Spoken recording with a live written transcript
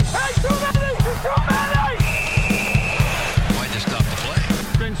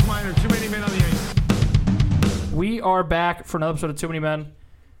we are back for another episode of Too Many Men.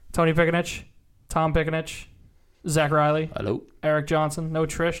 Tony Pickenich, Tom Pickenich, Zach Riley, hello, Eric Johnson, no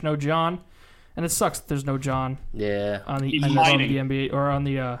Trish, no John, and it sucks that there's no John. Yeah, on the NBA or on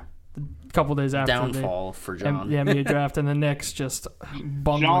the couple days after downfall for John. The NBA draft, and the Knicks just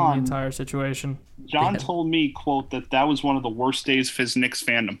bungling the entire situation. John told me, quote, that was one of the worst days of his Knicks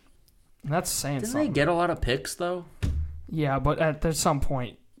fandom. That's saying Didn't something. they get a lot of picks though? Yeah, but at some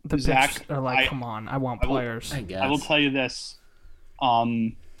point, the picks are like, come on, I want players. I guess. I will tell you this.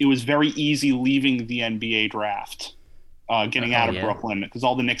 It was very easy leaving the NBA draft, getting out of Brooklyn, because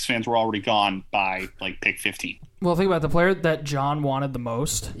all the Knicks fans were already gone by, like, pick 15. Well, think about the player that John wanted the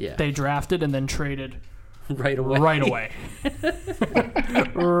most. Yeah. They drafted and then traded right away.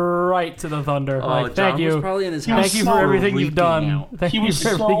 Right to the Thunder. John thank you. Was probably in his house thank you for everything you've done. Out. Thank you for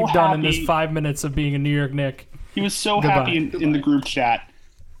everything you've done in this 5 minutes of being a New York Knick. He was so happy in the group chat.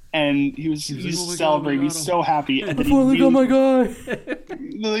 And he was celebrating. He's so happy. And I finally got my guy.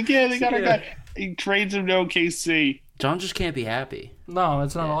 They're like, yeah, they got our guy. He trades him to OKC. John just can't be happy. No,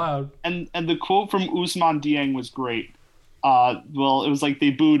 it's not allowed. And the quote from Ousmane Dieng was great. Well, it was like,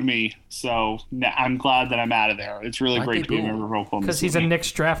 they booed me, so I'm glad that I'm out of there. It's really great to be a member of Oklahoma. Because he's a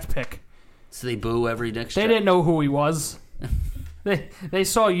Knicks draft pick. So they boo every Knicks They didn't know who he was. They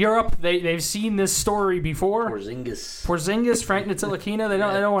saw Europe. They've seen this story before. Porzingis, Frank Ntilikina. They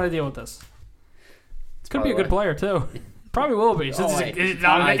don't want to deal with this. It could be a good player too. Probably will be. Since he's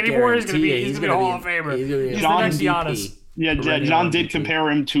not a Knick anymore, he's gonna be a Hall of Famer. He's the next Giannis. Yeah, John did compare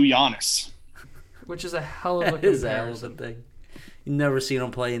him to Giannis, which is a hell of a comparison. Thing. You've never seen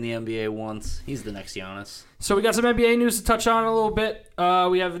him play in the NBA once. He's the next Giannis. So we got some NBA news to touch on a little bit.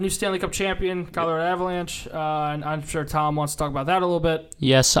 We have the new Stanley Cup champion, Colorado Avalanche, and I'm sure Tom wants to talk about that a little bit.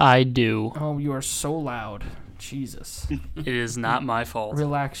 Yes, I do. Oh, you are so loud. Jesus. It is not my fault.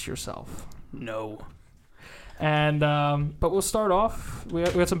 Relax yourself. No. And but we'll start off. We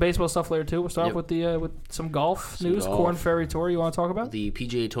got some baseball stuff later too. We'll start off with some golf news. Korn Ferry Tour. You want to talk about? The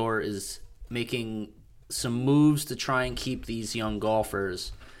PGA Tour is making some moves to try and keep these young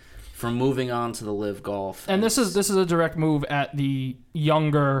golfers from moving on to the Live Golf. And this is a direct move at the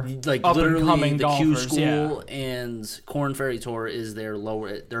younger, like up and literally coming the golfers. Q School and Korn Ferry Tour is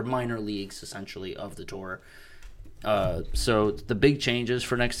their minor leagues essentially of the tour. So the big changes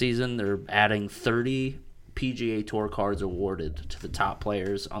for next season, they're adding 30 PGA Tour cards awarded to the top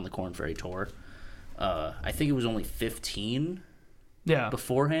players on the Korn Ferry Tour. I think it was only 15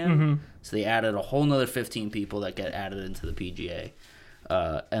 beforehand. Mm-hmm. So they added a whole nother 15 people that get added into the PGA.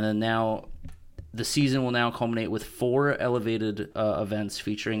 And then now the season will now culminate with 4 elevated events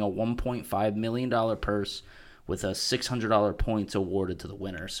featuring a $1.5 million purse with a $600 points awarded to the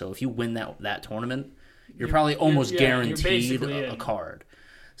winner. So if you win that tournament, you're probably almost guaranteed a card.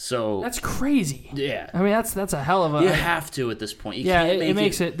 So that's crazy. Yeah, I mean that's a hell of a. You have to at this point. It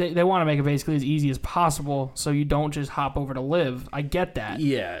makes it. They want to make it basically as easy as possible, so you don't just hop over to Live. I get that.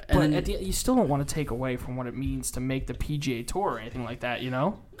 Yeah, but you still don't want to take away from what it means to make the PGA Tour or anything like that. You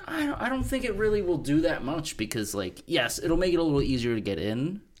know. I don't think it really will do that much because, like, yes, it'll make it a little easier to get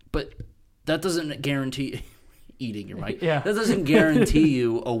in, but that doesn't guarantee eating your mic. Yeah, that doesn't guarantee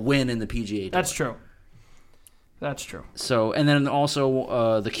you a win in the PGA Tour. That's true. That's true. So, and then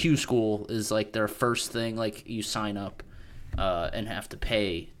also the Q School is like their first thing. Like you sign up and have to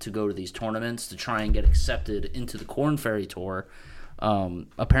pay to go to these tournaments to try and get accepted into the Korn Ferry Tour.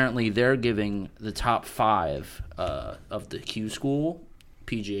 Apparently, they're giving the top 5 of the Q School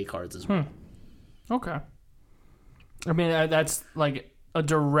PGA cards as well. Okay. I mean, that's like a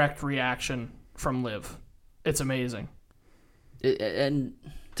direct reaction from Live. It's amazing. And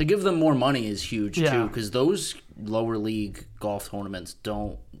to give them more money is huge too, because those lower league golf tournaments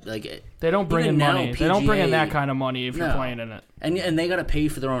don't they don't bring in money. They don't bring in that kind of money if you're playing in it. And they got to pay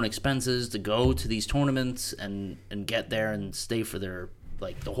for their own expenses to go to these tournaments and get there and stay for their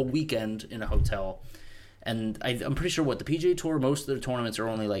the whole weekend in a hotel. And I'm pretty sure the PGA Tour, most of their tournaments are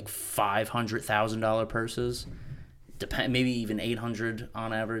only like $500,000 purses, maybe even $800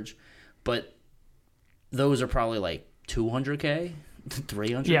 on average, but those are probably like $200K.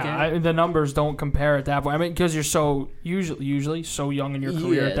 300K? Yeah, the numbers don't compare at that point. I mean, because you're so usually so young in your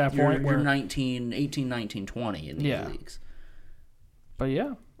career at that point. You're 18, 19, 20 in these leagues. But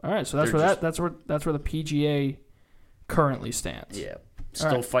yeah, all right. So that's where the PGA currently stands. Yeah,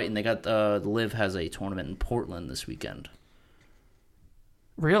 still fighting. They got the Live has a tournament in Portland this weekend.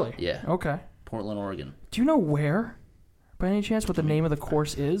 Really? Yeah. Okay. Portland, Oregon. Do you know where, by any chance, what the name of the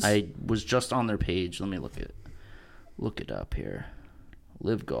course is? I was just on their page. Let me look it up here.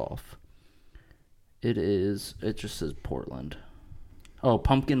 Live Golf. It just says Portland. Oh,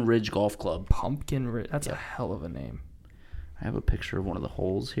 Pumpkin Ridge Golf Club. Pumpkin Ridge. That's a hell of a name. I have a picture of one of the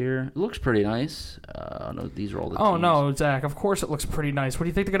holes here. It looks pretty nice. No, these are all the teams. Oh, no, Zach. Of course it looks pretty nice. What do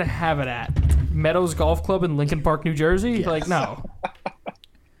you think they're going to have it at? Meadows Golf Club in Lincoln Park, New Jersey? Yes. Like, no.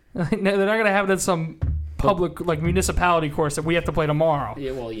 They're not going to have it at some public, like, municipality course that we have to play tomorrow.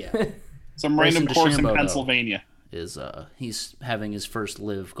 Yeah, well, yeah. Some random course in Pennsylvania. He's having his first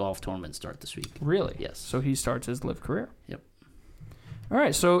live golf tournament start this week. Really? Yes. So he starts his live career. Yep. All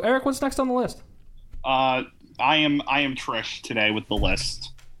right. So Eric, what's next on the list? I am Trish today with the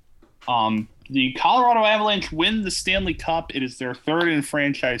list. The Colorado Avalanche win the Stanley Cup. It is their third in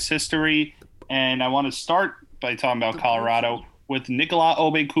franchise history, and I want to start by talking about Colorado with Nicolas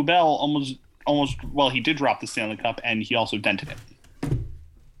Aube-Kubel. Well, he did drop the Stanley Cup, and he also dented it.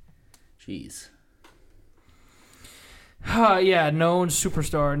 Jeez. Known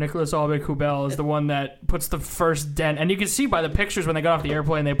superstar Nicolas Aube-Kubel is the one that puts the first dent, and you can see by the pictures when they got off the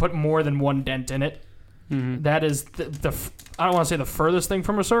airplane, they put more than one dent in it. Mm-hmm. That is the I don't want to say the furthest thing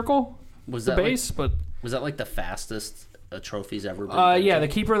from a circle. Was the that base? But was that like the fastest a trophy's ever been? The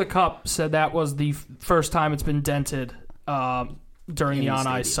keeper of the cup said that was the first time it's been dented during the on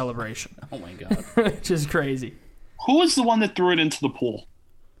ice celebration. Oh my god, which is crazy. Who was the one that threw it into the pool?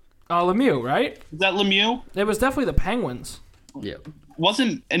 Lemieux, right? Is that Lemieux? It was definitely the Penguins. Yeah.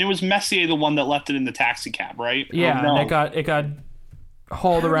 It was Messier the one that left it in the taxi cab, right? Yeah, no. it got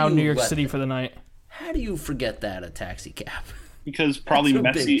hauled around New York City for the night. How do you forget that a taxi cab? Because probably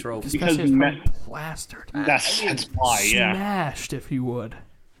Messier. Because plastered. That's why. Yeah. Smashed, if you would.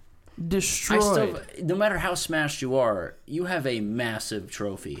 Destroyed. No matter how smashed you are, you have a massive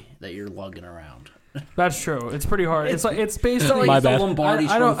trophy that you're lugging around. That's true. It's pretty hard. It's basically like the Lombardi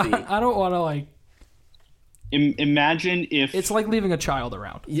trophy. I don't want to Imagine if it's like leaving a child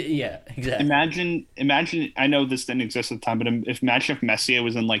around. Yeah, exactly. Imagine. I know this didn't exist at the time, but imagine if Messier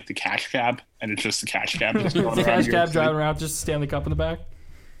was in like the cash cab, and it's just the cash cab. Just the cash cab driving around, just Stanley Cup in the back.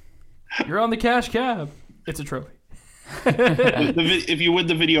 You're on the cash cab. It's a trophy. If you win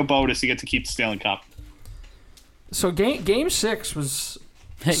the video bonus, you get to keep the Stanley Cup. So game 6 was.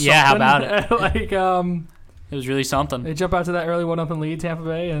 Yeah, how about it? It was really something. They jump out to that early 1-0 lead, Tampa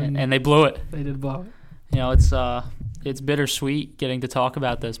Bay, and they blew it. They did blow it. You know, it's bittersweet getting to talk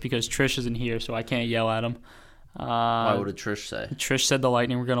about this because Trish isn't here, so I can't yell at him. What did Trish say? Trish said the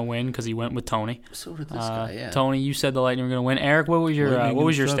Lightning were going to win because he went with Tony. So did this guy, yeah. Tony, you said the Lightning were going to win. Eric, what was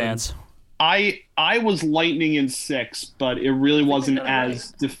your stance? I was Lightning in 6, but it really wasn't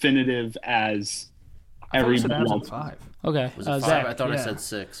as definitive as everybody else. 5. Okay. Was it 5? Zach, I thought I said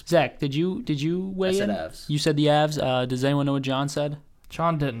 6. Zach, did you weigh in? I said Avs. You said the Avs. Does anyone know what John said?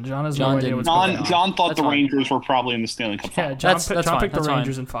 John didn't. John has no idea what's going on. John thought the Rangers were probably in the Stanley Cup. Yeah, John picked the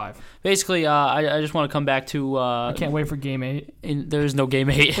Rangers in 5. Basically, I just want to come back to... I can't wait for Game 8. There's no Game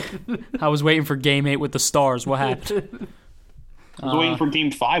 8. I was waiting for Game 8 with the Stars. What happened? I was waiting for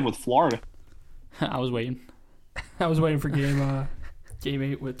Game 5 with Florida. I was waiting. I was waiting for Game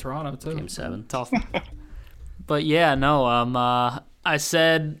 8 with Toronto, too. Game 7. Tough. But yeah, no, I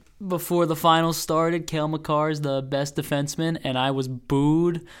said before the finals started, Cale Makar is the best defenseman, and I was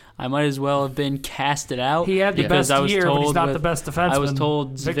booed. I might as well have been casted out. He had the best year, but he's not the best defenseman. I was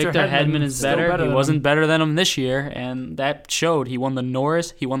told Victor Hedman is better. He wasn't better than him this year, and that showed. He won the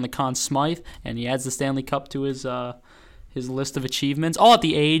Norris, he won the Conn Smythe, and he adds the Stanley Cup to his list of achievements, all at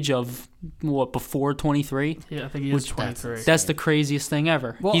the age of, before 23? Yeah, I think he is 23. That's the craziest thing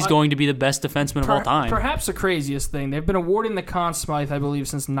ever. Well, he's going to be the best defenseman of all time. Perhaps the craziest thing. They've been awarding the Conn Smythe, I believe,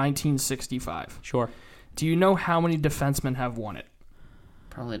 since 1965. Sure. Do you know how many defensemen have won it?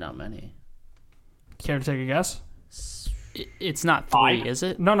 Probably not many. Care to take a guess? It's not 3, is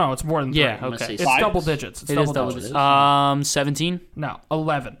it? No, it's more than 3. Yeah, okay. It's double digits. It is double digits. 17? No,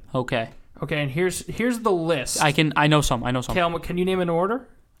 11. Okay. Okay, and here's the list. I know some. Kale, can you name an order?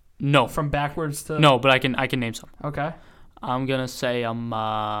 No. From backwards to... No, but I can name some. Okay. I'm going to say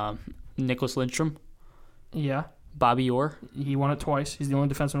Nicholas Lidstrom. Yeah. Bobby Orr. He won it twice. He's the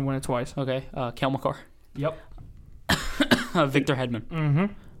only defenseman to win it twice. Okay. Cale Makar. Yep. Victor Hedman. Mm-hmm.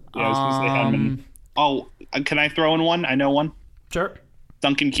 Yeah, I was going to say Hedman. Oh, can I throw in one? I know one. Sure.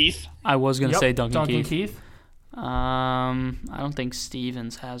 Duncan Keith. I was going to say Duncan Keith. I don't think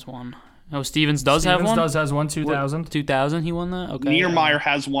Stevens has one. Oh, Stevens have one? Stevens has one, 2000. 2000 he won that? Okay. Niedermeyer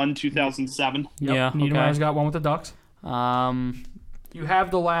has one, 2007. Yep. Yeah, Niedermeyer's got one with the Ducks. You have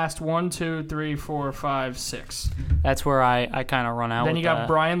the last 1, 2, 3, 4, 5, 6. That's where I kind of run out. Then you got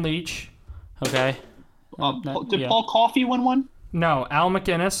Brian Leach. Okay. Did Paul Coffey win one? No, Al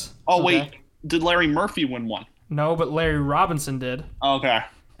McInnes. Oh, wait. Did Larry Murphy win one? No, but Larry Robinson did. Okay.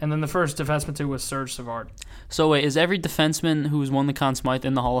 And then the first defenseman too was Serge Savard. So wait, is every defenseman who's won the Conn Smythe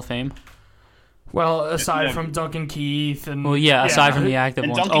in the Hall of Fame? Well, aside from Duncan Keith and aside from the active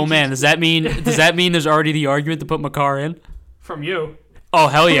ones. Oh man, does that mean there's already the argument to put Makar in? From you. Oh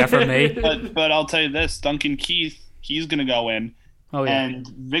hell yeah, from me. But I'll tell you this, Duncan Keith, he's gonna go in. Oh yeah. And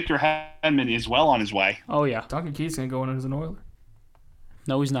Victor Hedman is well on his way. Oh yeah. Duncan Keith's gonna go in as an Oiler.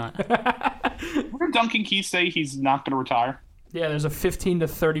 No, he's not. What did Duncan Keith say he's not gonna retire? Yeah, there's a 15 to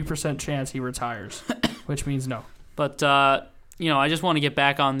 30% chance he retires, which means no. But I just want to get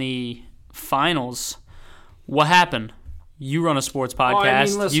back on the finals. What happened? You run a sports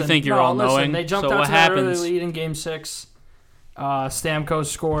podcast. Listen, you think you're all knowing. They jumped out to that early lead in Game 6. Stamkos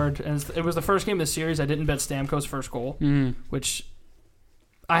scored, and it was the first game of the series. I didn't bet Stamkos' first goal, which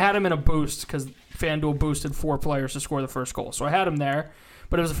I had him in a boost because FanDuel boosted 4 players to score the first goal. So I had him there,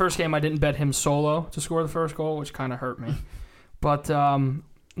 but it was the first game I didn't bet him solo to score the first goal, which kind of hurt me. But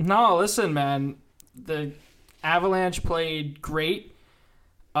no, listen, man, the Avalanche played great.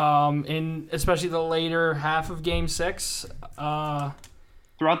 In especially the later half of Game 6.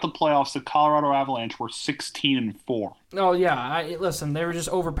 Throughout the playoffs, the Colorado Avalanche were 16-4. Oh yeah, listen, they were just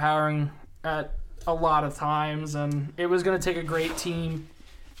overpowering at a lot of times, and it was going to take a great team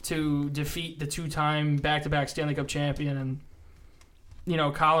to defeat the 2-time back-to-back Stanley Cup champion,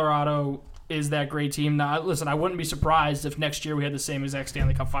 and Colorado is that great team. Now, listen, I wouldn't be surprised if next year we had the same exact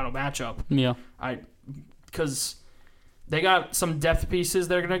Stanley Cup final matchup. Yeah, because they got some depth pieces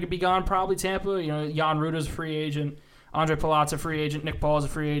that are going to be gone. Probably Tampa. Jan Ruda's a free agent. Andre Palat's a free agent. Nick Paul's a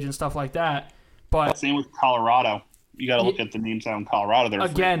free agent. Stuff like that. But same with Colorado. You got to look at the names out in Colorado. They're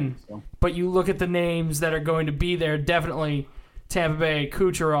again, but you look at the names that are going to be there. Definitely Tampa Bay,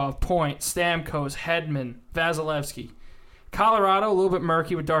 Kucherov, Point, Stamkos, Hedman, Vasilevsky. Colorado, a little bit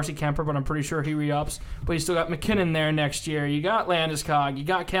murky with Darcy Kemper, but I'm pretty sure he re-ups. But you still got McKinnon there next year. You got Landeskog. You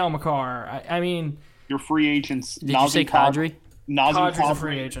got Cale Makar. I mean, your free agents. Did you say Kadri? Kadri's a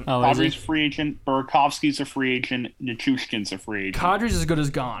free agent. Oh, Kadri's a free agent. Burakovsky's a free agent. Nichushkin's a free agent. Kadri's as good as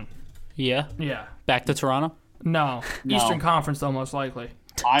gone. Yeah? Yeah. Back to Toronto? No. Eastern Conference, though, most likely.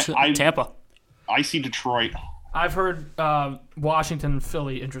 Tampa. I see Detroit. I've heard Washington and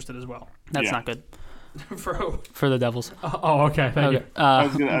Philly interested as well. That's not good. For who? For the Devils. Oh, okay. Thank you. I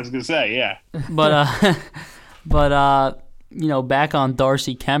was gonna say, yeah. But back on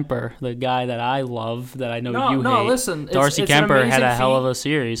Darcy Kemper, the guy that I love, that I know you hate. No, listen. Darcy Kemper had a hell of a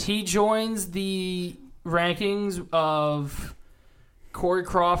series. He joins the rankings of Corey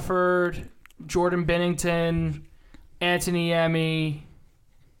Crawford, Jordan Binnington, Anthony Emmy,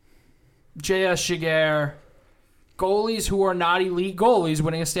 J.S. Giguère, goalies who are not elite goalies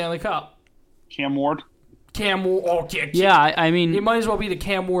winning a Stanley Cup. Cam Ward. Oh, yeah. I mean, it might as well be the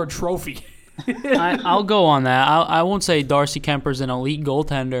Cam Ward Trophy. I'll go on that. I won't say Darcy Kemper's an elite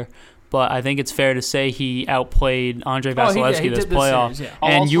goaltender, but I think it's fair to say he outplayed Andre Vasilevsky this playoff. Series, yeah.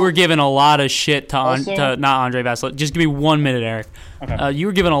 And you were giving a lot of shit to not Andre Vasilevsky. Just give me 1 minute, Eric. Okay. You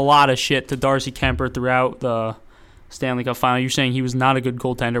were giving a lot of shit to Darcy Kemper throughout the Stanley Cup final. You're saying he was not a good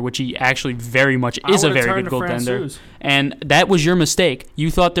goaltender, which he actually very much is a very good goaltender. And that was your mistake.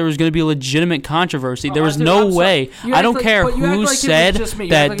 You thought there was going to be a legitimate controversy. There was no way. I don't care who said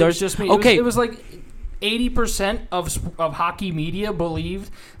that. Okay, it was like 80% of hockey media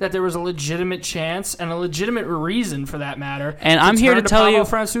believed that there was a legitimate chance and a legitimate reason, for that matter. And I'm here to tell you,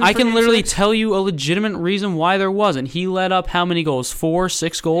 I can literally tell you a legitimate reason why there wasn't. He let up how many goals? 4,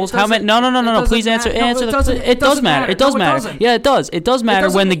 6 goals? How many? No. Please answer. It does matter. It does matter. Yeah, it does. It does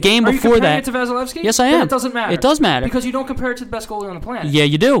matter when the game before that. Are you comparing it to Vasilevsky? Yes, I am. It doesn't matter. It does matter because you don't compare it to the best goalie on the planet. Yeah,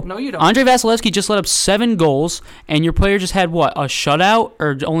 you do. No, you don't. Andre Vasilevsky just let up 7 goals, and your player just had what, a shutout,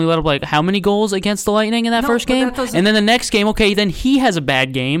 or only let up like how many goals against the Lightning in that first game? And then the next game, okay, then he has a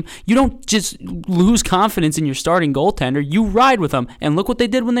bad game. You don't just lose confidence in your starting goaltender. You ride with them. And look what they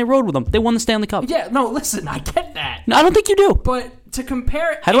did when they rode with them. They won the Stanley Cup. Yeah, no, listen, I get that. No, I don't think you do. But to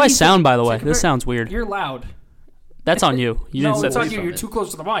compare... How do I sound, by the way? This sounds weird. You're loud. That's on you. No, it's on you. You're too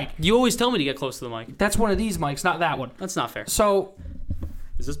close to the mic. You always tell me to get close to the mic. That's one of these mics, not that one. That's not fair. So...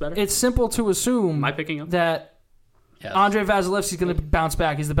 Is this better? It's simple to assume Am I picking up? that Andre Vasilevsky's going to bounce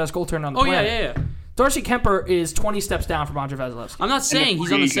back. He's the best goaltender on the planet. Yeah. Darcy Kemper is 20 steps down from Andre Vasilevsky. I'm not saying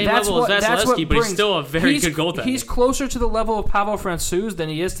he's on the same level as Vasilevsky, but he's still a very good goaltender. He's closer to the level of Pavel Francouz than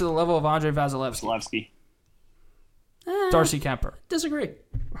he is to the level of Andre Vasilevsky. Darcy Kemper. Disagree.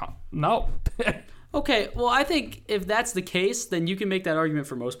 No. Okay, well, I think if that's the case, then you can make that argument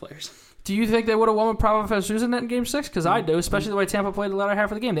for most players. Do you think they would have won with Pavel Francouz in that in Game 6? Because I do, especially the way Tampa played the latter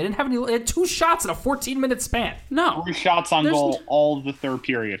half of the game. They didn't have any. They had 2 shots in a 14-minute span. No. 3 shots on goal all of the third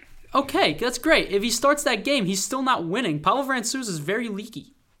period. Okay, that's great. If he starts that game, he's still not winning. Pavel Francouz is very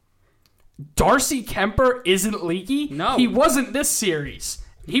leaky. Darcy Kemper isn't leaky? No. He wasn't this series.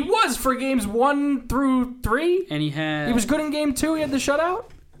 He was for games 1 through 3. And he was good in game 2. He had the shutout.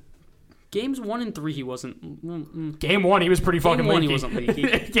 Games 1 and 3, he wasn't. Game 1, he was pretty fucking leaky. He wasn't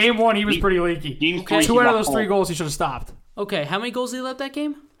leaky. Game 1, he was pretty leaky. Okay. 2 out of those 3 goals, he should have stopped. Okay, how many goals did he let that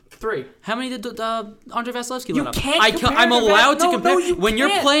game? 3. How many did Andre Vasilevsky let up? I'm allowed to compare. When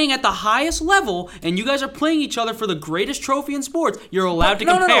you're playing at the highest level and you guys are playing each other for the greatest trophy in sports, you're allowed to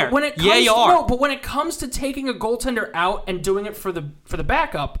compare. No. When it comes you are. No, but when it comes to taking a goaltender out and doing it for the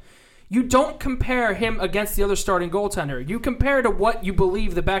backup, you don't compare him against the other starting goaltender. You compare to what you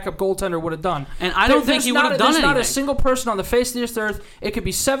believe the backup goaltender would have done. And I don't think he would have done anything. There's not a single person on the face of this earth. It could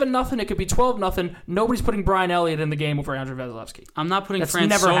be 7-0. It could be 12-0. Nobody's putting Brian Elliott in the game over Andre Vasilevsky. I'm not putting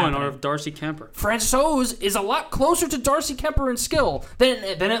Francouz or Darcy Kemper. Francouz is a lot closer to Darcy Kemper in skill than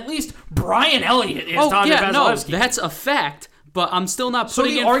at least Brian Elliott is to Andre Vasilevsky. No, that's a fact. But I'm still not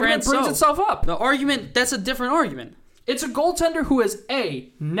putting in Francouz. So the argument brings itself up. The argument, that's a different argument. It's a goaltender who has, A,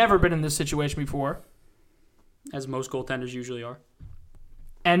 never been in this situation before. As most goaltenders usually are.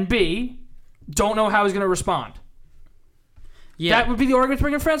 And B, don't know how he's going to respond. Yeah. That would be the argument to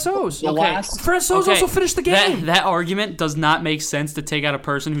bring in Francouz. Francouz also finished the game. That argument does not make sense to take out a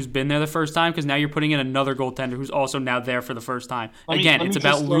person who's been there the first time because now you're putting in another goaltender who's also now there for the first time. It's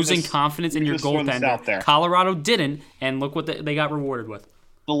about losing confidence in your goaltender. Colorado didn't, and look what they got rewarded with.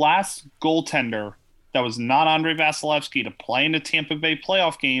 The last goaltender that was not Andre Vasilevsky to play in the Tampa Bay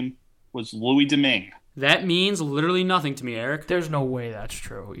playoff game was Louis Domingue. That means literally nothing to me, Eric. There's no way that's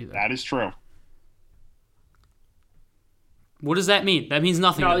true either. That is true. What does that mean? That means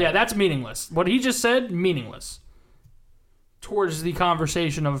nothing. No, yeah, that's meaningless. What he just said, meaningless. Towards the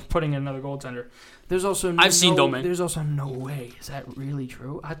conversation of putting in another goaltender. There's also I've seen Domingue. There's also no way. Is that really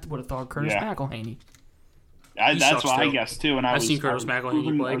true? I would have thought Curtis McElhaney. That's what I guess too. And I've seen Curtis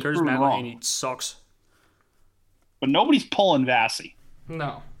McElhaney play. Curtis McElhaney sucks. But nobody's pulling Vassy.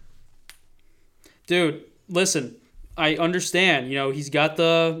 No. Dude, listen. I understand. He's got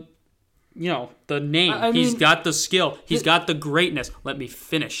the name. He's got the skill. He's got the greatness. Let me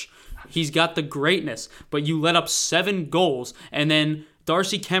finish. He's got the greatness. But you let up 7 goals, and then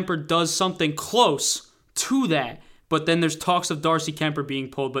Darcy Kemper does something close to that. But then there's talks of Darcy Kemper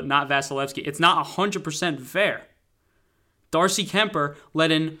being pulled, but not Vasilevsky. It's not 100% fair. Darcy Kemper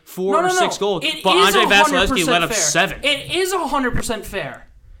let in 4 or 6 goals, but Andre Vasilevsky let up 7. It is 100% fair.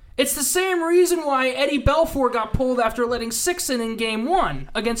 It's the same reason why Eddie Belfour got pulled after letting 6 in Game 1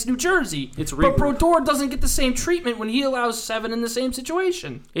 against New Jersey. But Brodeur doesn't get the same treatment when he allows 7 in the same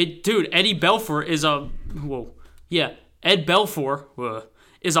situation. Dude, Eddie Belfour is Ed Belfour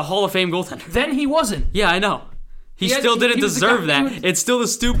is a Hall of Fame goaltender. Then he wasn't. Yeah, I know. He still didn't deserve that. It's still the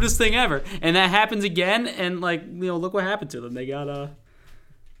stupidest thing ever. And that happens again, and look what happened to them. They got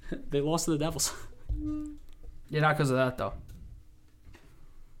they lost to the Devils. Yeah, not because of that though.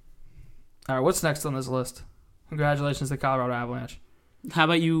 All right, what's next on this list? Congratulations to Colorado Avalanche. How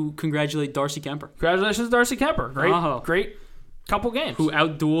about you congratulate Darcy Kemper? Congratulations to Darcy Kemper. Great couple games. Who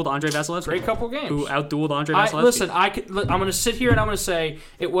outdueled Andre Vasilevsky. Great couple games. Who outdueled Andre Vasilevsky. Listen, I'm going to sit here and I'm going to say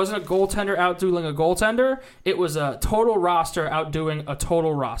it wasn't a goaltender outdueling a goaltender. It was a total roster outdoing a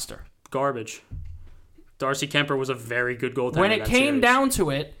total roster. Garbage. Darcy Kemper was a very good goaltender. When it came down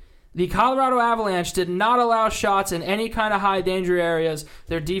to it, the Colorado Avalanche did not allow shots in any kind of high danger areas.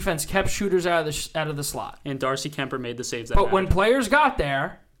 Their defense kept shooters out of the slot. And Darcy Kemper made the saves But when players got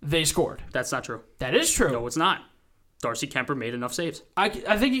there, they scored. That's not true. That is true. No, it's not. Darcy Kemper made enough saves. I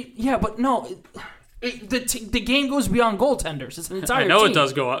think, but no. The game goes beyond goaltenders. It's an entire team. It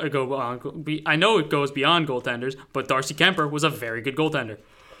does go on. I know it goes beyond goaltenders, but Darcy Kemper was a very good goaltender.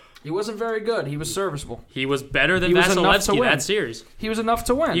 He wasn't very good. He was serviceable. He was better than Vasilevsky that series. He was enough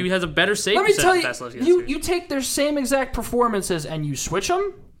to win. He has a better save percentage than Vasilevsky. You take their same exact performances and you switch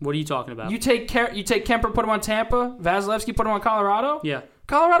them? What are you talking about? You take Kemper, put him on Tampa. Vasilevsky, put him on Colorado? Yeah.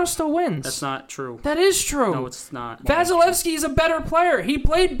 Colorado still wins. That's not true. That is true. No, it's not. Vasilevsky is a better player. He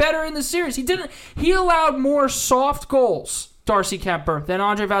played better in the series. He allowed more soft goals, Darcy Kemper, than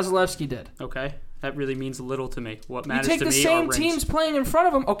Andre Vasilevsky did. Okay. That really means little to me. What matters to me are rings. You take the same teams playing in front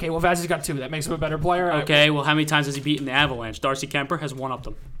of him. Okay, well, Vazzy's got 2. That makes him a better player. Okay, well, how many times has he beaten the Avalanche? Darcy Kemper has 1 of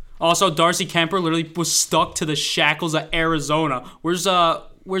them. Also, Darcy Kemper literally was stuck to the shackles of Arizona. Where's Vasilevsky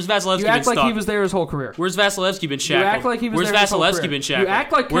been stuck? You act like he was there his whole career. Where's Vasilevsky been shackled? You act like he was there his whole career. Been shackled? You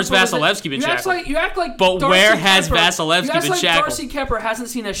act like where's Vasilevsky been shackled? You act like But where has Vasilevsky been shackled? You act like Darcy Kemper hasn't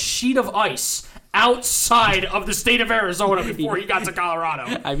seen a sheet of ice outside of the state of Arizona before he got to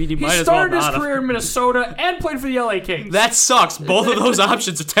Colorado. I mean, he started his career in Minnesota and played for the LA Kings. That sucks. Both of those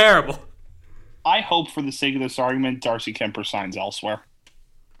options are terrible. I hope, for the sake of this argument, Darcy Kemper signs elsewhere.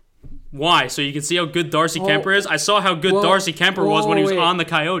 Why? So you can see how good Darcy Kemper is? I saw how good Darcy Kemper was when he was on the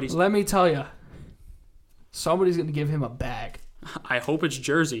Coyotes. Let me tell you. Somebody's going to give him a bag. I hope it's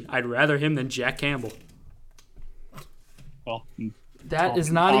Jersey. I'd rather him than Jack Campbell. Well, that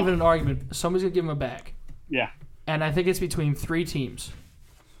is not even an argument. Somebody's going to give him a bag. Yeah. And I think it's between 3 teams.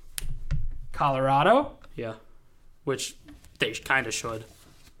 Colorado. Yeah. Which they kind of should.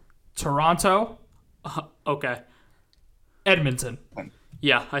 Toronto. Okay. Edmonton.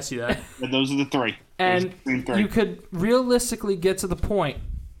 Yeah, I see that. Those are the 3. And you could realistically get to the point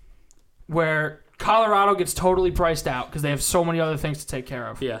where Colorado gets totally priced out because they have so many other things to take care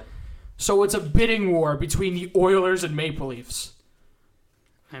of. Yeah. So it's a bidding war between the Oilers and Maple Leafs.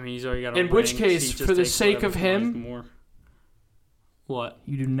 I mean, he's already got a In ring, which case, for the sake of him, more. What?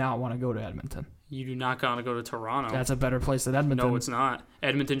 You do not want to go to Edmonton. You do not want to go to Toronto. That's a better place than Edmonton. No, it's not.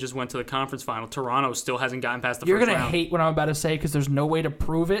 Edmonton just went to the conference final. Toronto still hasn't gotten past the You're first gonna round. hate what I'm about to say because there's no way to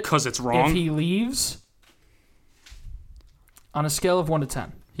prove it. Because it's wrong. If he leaves, on a scale of 1 to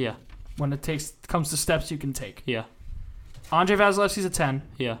 10. Yeah. When it comes to steps you can take. Yeah. Andrei Vasilevsky's a 10.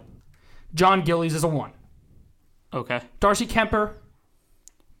 Yeah. John Gillies is a 1. Okay. Darcy Kemper.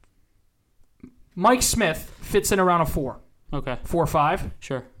 Mike Smith fits in around a 4. Okay. 4 or 5.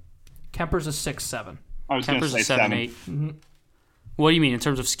 Sure. Kemper's a 6, 7. I was going to say 7, 8. Mm-hmm. What do you mean in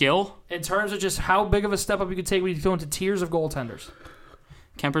terms of skill? In terms of just how big of a step up you could take when you go into tiers of goaltenders.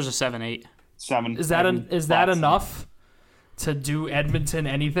 Kemper's a 7, 8. 7. Is that enough to do Edmonton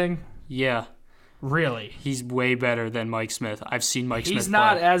anything? Yeah. Really? He's way better than Mike Smith. I've seen Mike Smith play. He's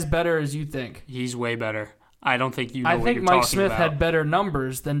not as better as you think. He's way better. I don't think you know what you're talking about. I think Mike Smith about. had better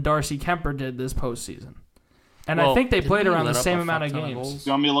numbers than Darcy Kemper did this postseason. And I think they played around the same amount of games.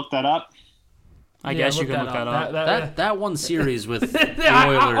 You want me to look that up? I guess you can look that up. That one series with the yeah,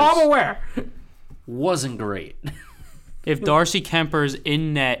 Oilers I'm aware. wasn't great. If Darcy Kemper's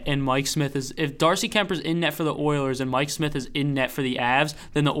in net and Mike Smith is... If Darcy Kemper's in net for the Oilers and Mike Smith is in net for the Avs,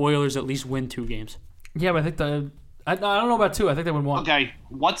 then the Oilers at least win 2 games. Yeah, but I think I don't know about 2. I think they would 1. Okay,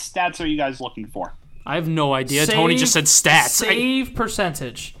 what stats are you guys looking for? I have no idea. Tony just said stats. Save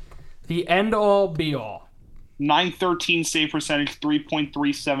percentage. The end-all, be-all. .913 save percentage,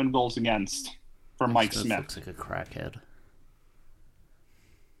 3.37 goals against for Mike Smith. Looks like a crackhead.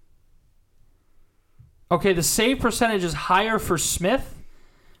 Okay, the save percentage is higher for Smith,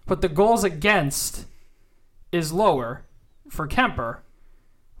 but the goals against is lower for Kemper,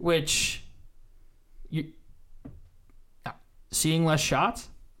 which seeing less shots.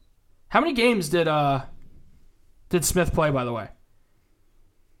 How many games did Smith play, by the way?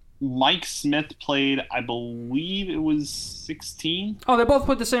 Mike Smith played, I believe it was 16. Oh, they both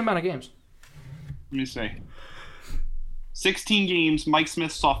played the same amount of games. Let me see. 16 games, Mike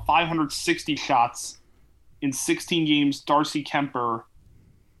Smith saw 560 shots. In 16 games, Darcy Kemper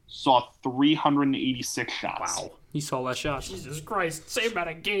saw 386 shots. Wow. He saw less shots. Jesus Christ. Same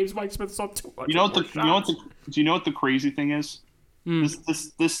amount of games, Mike Smith saw 200 do you know what the crazy thing is?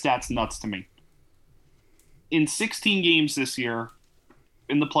 This stat's nuts to me. In 16 games this year,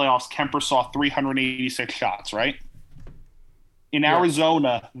 in the playoffs, Kemper saw 386 shots, right? In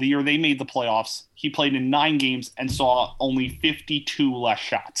Arizona, the year they made the playoffs, he played in 9 games and saw only 52 less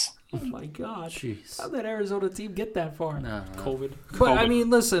shots. Oh my God! Jeez. How'd that Arizona team get that far? No. COVID. But I mean,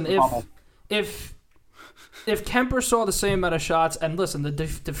 listen, if Kemper saw the same amount of shots, and listen, the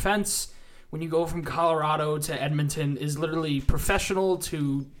defense when you go from Colorado to Edmonton is literally professional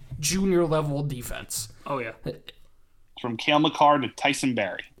to junior level defense. Oh yeah. From Cale Makar to Tyson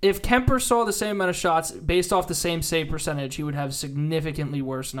Barrie. If Kemper saw the same amount of shots based off the same save percentage, he would have significantly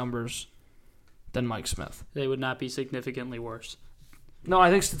worse numbers than Mike Smith. They would not be significantly worse. No,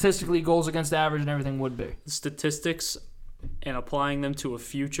 I think statistically goals against average and everything would be. Statistics and applying them to a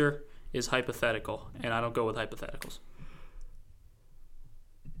future is hypothetical, and I don't go with hypotheticals.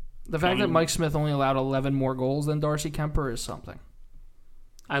 The fact that Mike Smith only allowed 11 more goals than Darcy Kemper is something.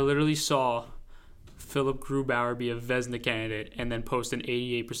 I literally saw Philip Grubauer be a Vezina candidate and then post an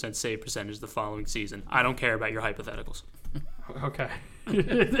 88% save percentage the following season. I don't care about your hypotheticals. Okay.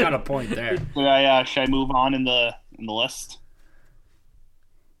 Got a point there. Should I move on in the list?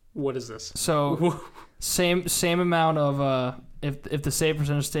 What is this? So, same amount of if the save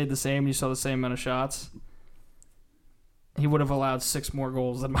percentage stayed the same, you saw the same amount of shots. He would have allowed 6 more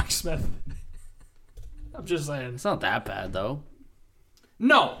goals than Mike Smith. I'm just saying. It's not that bad though.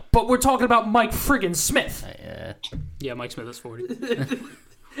 No, but we're talking about Mike friggin' Smith. Yeah, Mike Smith is 40.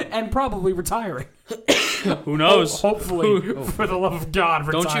 And probably retiring. Who knows? Hopefully, for the love of God,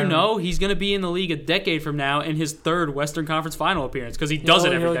 retiring. Don't you know he's going to be in the league a decade from now in his 3rd Western Conference Final appearance because he does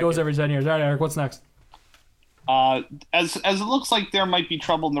it every decade. He goes every 10 years. All right, Eric, what's next? As it looks like there might be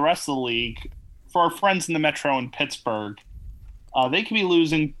trouble in the rest of the league, for our friends in the Metro in Pittsburgh, they could be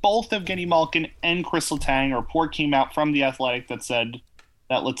losing both Evgeny Malkin and Chris Letang. A report came out from The Athletic that said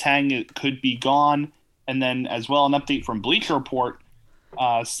that Letang could be gone, and then as well an update from Bleacher Report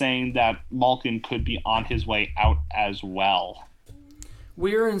saying that Malkin could be on his way out as well.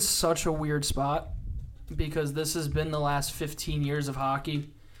 We're in such a weird spot because this has been the last 15 years of hockey.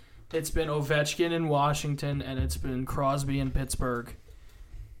 It's been Ovechkin in Washington, and it's been Crosby in Pittsburgh.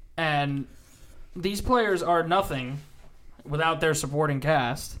 And these players are nothing without their supporting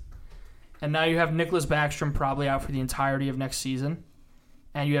cast. And now you have Nicholas Backstrom probably out for the entirety of next season.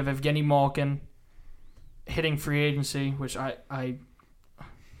 And you have Evgeny Malkin hitting free agency, which I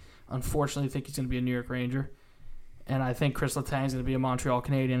unfortunately think he's going to be a New York Ranger. And I think Chris Letang is going to be a Montreal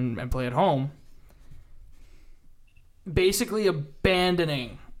Canadian and play at home. Basically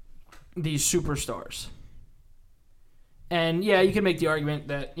abandoning these superstars. And yeah, you can make the argument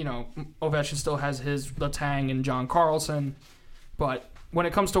that, Ovechkin still has his Letang and John Carlson, but when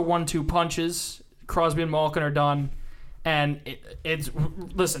it comes to 1-2 punches, Crosby and Malkin are done. And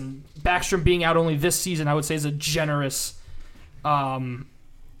listen, Backstrom being out only this season, I would say, is a generous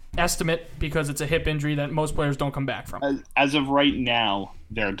estimate because it's a hip injury that most players don't come back from. As of right now,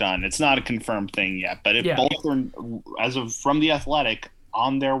 they're done. It's not a confirmed thing yet, but if both are, from The Athletic,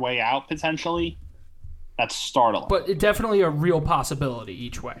 on their way out potentially, that's startling. But it definitely a real possibility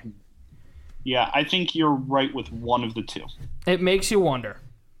each way. Yeah, I think you're right with one of the two. It makes you wonder.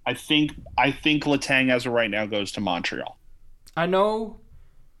 I think Letang as of right now goes to Montreal. I know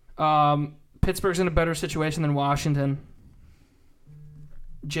Pittsburgh's in a better situation than Washington.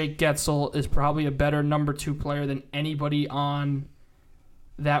 Jake Getzel is probably a better number 2 player than anybody on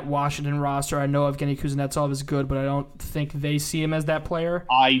that Washington roster. I know Evgeny Kuznetsov is good, but I don't think they see him as that player.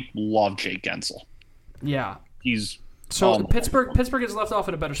 I love Jake Gensel. Yeah. He's Pittsburgh is left off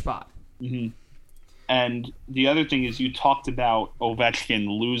in a better spot. Mm-hmm. And the other thing is you talked about Ovechkin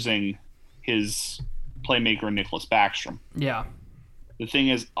losing his playmaker Nicholas Backstrom. Yeah. The thing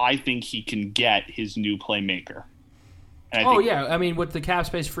is, I think he can get his new playmaker. I mean, with the cap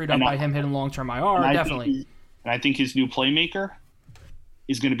space freed up by him hitting long-term IR, definitely. And I think his new playmaker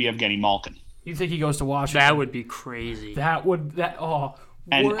is going to be Evgeny Malkin. You think he goes to Washington? That would be crazy. Oh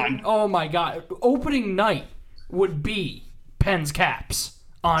my God. Opening night would be Penn's Caps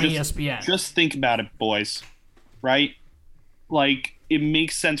on ESPN. Just think about it, boys. Right? Like, it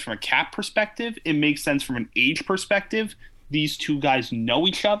makes sense from a cap perspective. It makes sense from an age perspective. These two guys know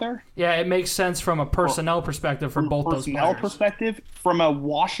each other. Yeah, it makes sense from a personnel perspective for both those players. Personnel perspective, from a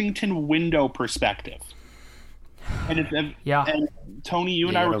Washington window perspective. And and Tony, you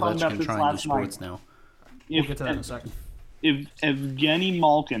and I were talking about this last night. We'll get to that in a second. If Evgeny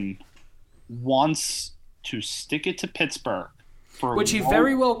Malkin wants to stick it to Pittsburgh, which he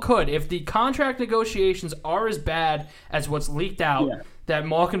very well could, if the contract negotiations are as bad as what's leaked out, that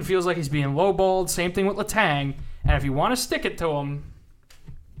Malkin feels like he's being lowballed. Same thing with Letang. And if you want to stick it to him,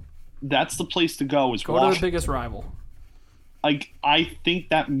 that's the place to go. Is go to the biggest rival. Like, I think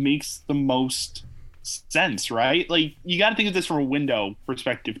that makes the most sense, right? Like, you got to think of this from a window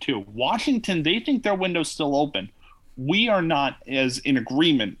perspective too. Washington, they think their window's still open. We are not as in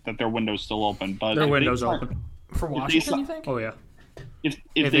agreement that their window's still open, but their window's open for Washington. You think? Oh yeah.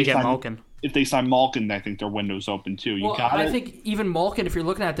 If they get Malkin. If they sign Malkin, I think their window's open too. I think even Malkin, if you're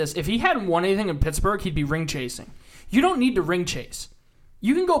looking at this, if he hadn't won anything in Pittsburgh, he'd be ring chasing. You don't need to ring chase.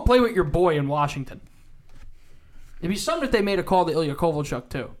 You can go play with your boy in Washington. It'd be something if they made a call to Ilya Kovalchuk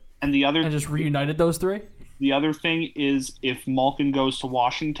too. And just reunited those three. The other thing is, if Malkin goes to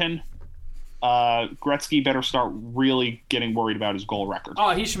Washington, Gretzky better start really getting worried about his goal record.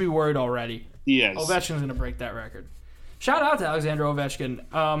 Oh, he should be worried already. He is. Ovechkin's going to break that record. Shout out to Alexander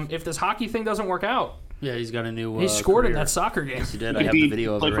Ovechkin. If this hockey thing doesn't work out, yeah, he's got a new. He scored in that soccer game. Yes, he did. I have the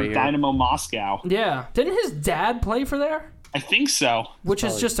video of it right here. Played for Dynamo Moscow. Yeah, didn't his dad play for there? I think so. Which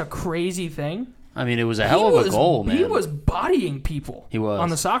is just a crazy thing. I mean, it was a hell of a goal, man. He was bodying people. He was on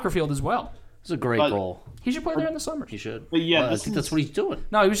the soccer field as well. It was a great goal. He should play there in the summer. He should. But yeah, I think that's what he's doing.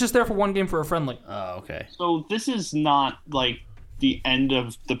 No, he was just there for one game for a friendly. Oh, okay. So this is not like the end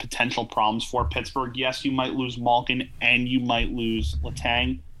of the potential problems for Pittsburgh. Yes, you might lose Malkin and you might lose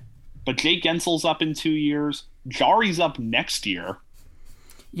Letang, but Jake Gensel's up in 2 years. Jari's up next year.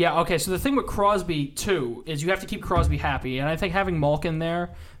 Yeah, okay, so the thing with Crosby, too, is you have to keep Crosby happy, and I think having Malkin there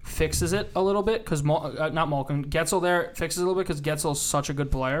fixes it a little bit, because, Getzel there fixes it a little bit, because Getzel is such a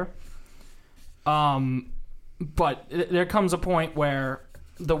good player. But there comes a point where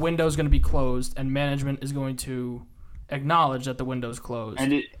the window's going to be closed, and management is going to acknowledge that the window's closed.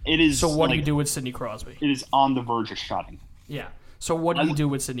 And it is. So what do you do with Sidney Crosby? It is on the verge of shutting. Yeah. So what do you do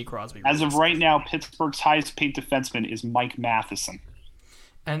with Sidney Crosby? As of right now, Pittsburgh's highest paid defenseman is Mike Matheson.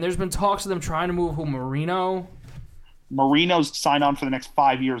 And there's been talks of them trying to move Marino. Marino's signed on for the next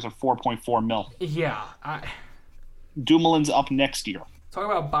 5 years of $4.4 million. Yeah. Dumoulin's up next year. Talk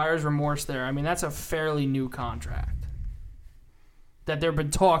about buyer's remorse there. I mean, that's a fairly new contract. That there have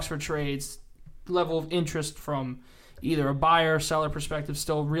been talks for trades, level of interest from either a buyer or seller perspective,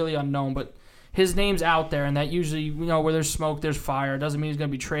 still really unknown, but his name's out there, and that usually, where there's smoke, there's fire. It doesn't mean he's going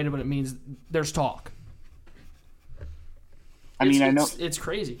to be traded, but it means there's talk. I know it's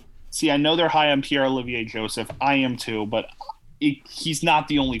crazy. See, I know they're high on Pierre-Olivier Joseph. I am too, but he's not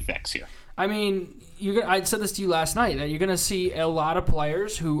the only fix here. I mean, I said this to you last night, that you're going to see a lot of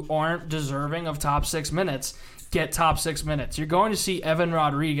players who aren't deserving of top 6 minutes get top 6 minutes. You're going to see Evan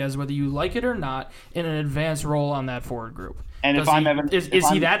Rodriguez, whether you like it or not, in an advanced role on that forward group. And is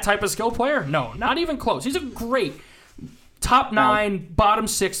he that type of skill player? No, not even close. He's a great top 9, bottom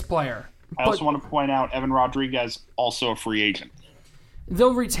 6 player. I also want to point out Evan Rodriguez, also a free agent.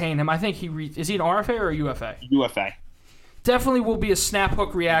 They'll retain him. I think is he an RFA or a UFA? UFA. Definitely will be a snap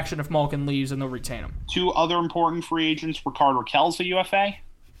hook reaction if Malkin leaves, and they'll retain him. 2 other important free agents: Rickard Rakell's a UFA.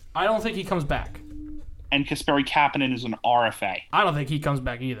 I don't think he comes back. And Kasperi Kapanen is an RFA. I don't think he comes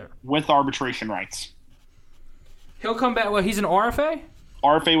back either. With arbitration rights. He'll come back. Well, he's an RFA?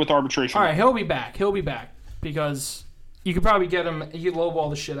 RFA with arbitration rights. All right, he'll be back. He'll be back because you could probably get him, you lowball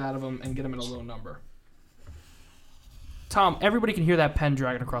the shit out of him and get him in a low number. Tom, everybody can hear that pen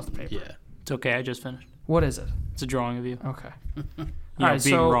dragging across the paper. Yeah. It's okay, I just finished. What is it? It's a drawing of you. Okay. All right,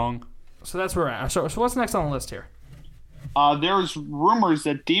 being wrong. So that's where we're at. So what's next on the list here? There's rumors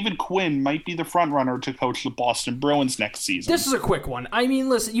that David Quinn might be the front runner to coach the Boston Bruins next season. This is a quick one. I mean,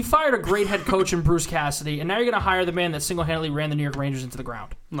 listen, you fired a great head coach in Bruce Cassidy, and now you're going to hire the man that single-handedly ran the New York Rangers into the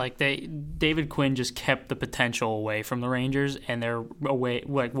ground. David Quinn just kept the potential away from the Rangers, and they're away,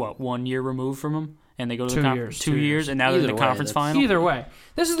 1 year removed from him? And they go to the 2 years, and now they're in the conference final? Either way.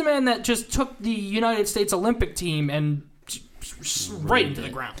 This is the man that just took the United States Olympic team and right into the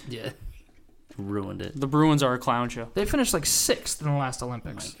ground. Yeah. Ruined it. The Bruins are a clown show. They finished 6th in the last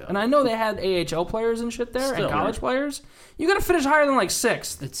Olympics. And I know they had AHL players and shit there, and college players. You got to finish higher than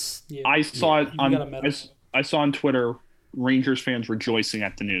 6th. I saw on Twitter Rangers fans rejoicing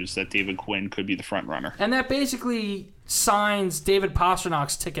at the news that David Quinn could be the front runner. And that basically signs David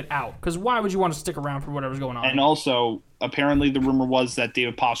Pasternak's ticket out. Because why would you want to stick around for whatever's going on? And also, apparently the rumor was that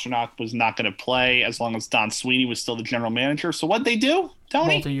David Pastrnak was not going to play as long as Don Sweeney was still the general manager. So what'd they do,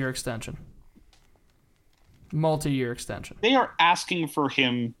 Tony? Multi-year extension. Multi-year extension. They are asking for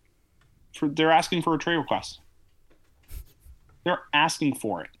him. They're asking for a trade request. They're asking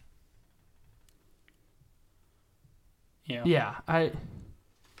for it. Yeah.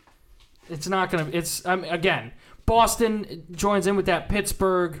 It's not gonna. It's again. Boston joins in with that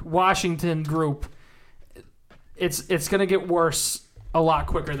Pittsburgh, Washington group. It's gonna get worse a lot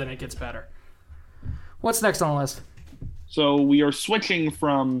quicker than it gets better. What's next on the list? So we are switching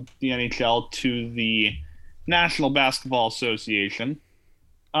from the NHL to the National Basketball Association.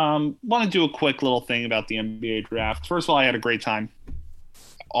 Want to do a quick little thing about the NBA draft. First of all, I had a great time.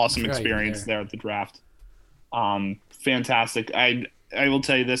 Awesome experience there at the draft. Fantastic. I will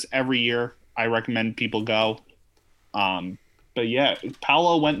tell you this, every year I recommend people go. But yeah,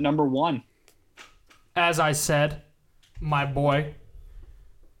 Paolo went number 1. As I said, my boy.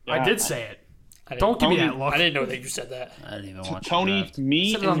 Yeah, I did say it. Don't give me that look. I didn't know that you said that. I didn't even watch Tony,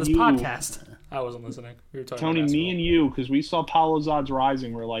 me, and on this podcast. I wasn't listening. We were talking Tony, about me, and you, because we saw Paolo's odds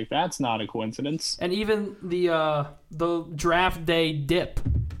rising. We're like, that's not a coincidence. And even the draft day dip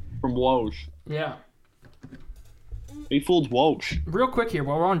from Woj. Yeah. They fooled Woj. Real quick here,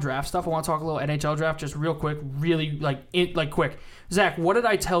 while we're on draft stuff, I want to talk a little NHL draft, just real quick, really quick. Zach, what did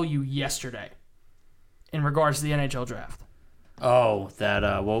I tell you yesterday in regards to the NHL draft? Oh,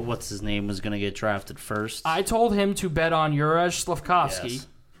 that what's his name was going to get drafted first? I told him to bet on Juraj Slafkovsky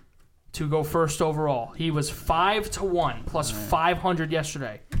to go first overall. He was 5-1 plus 500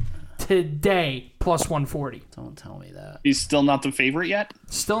 yesterday. Today plus 140. Don't tell me that. He's still not the favorite yet?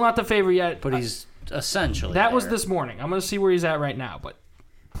 Still not the favorite yet. But he's essentially That was this morning. I'm going to see where he's at right now. But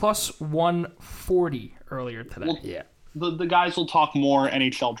plus 140 earlier today. Well, yeah. The guys will talk more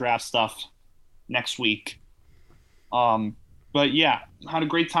NHL draft stuff next week. But yeah, had a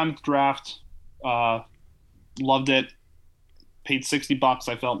great time at the draft. Loved it. Paid $60.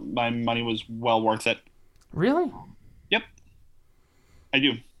 I felt my money was well worth it. Really? Yep. I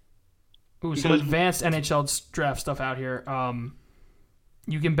do. Ooh, some advanced NHL draft stuff out here.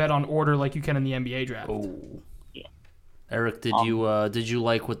 You can bet on order like you can in the NBA draft. Oh. Yeah. Eric, did you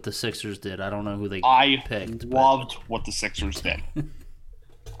like what the Sixers did? I don't know who they picked. I loved what the Sixers did.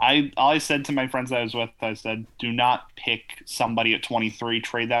 All I said to my friends that I was with, I said, do not pick somebody at 23,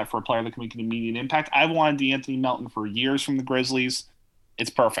 trade that for a player that can make an immediate impact. I wanted DeAnthony Melton for years from the Grizzlies. It's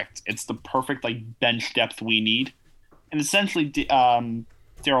perfect. It's the perfect bench depth we need. And essentially,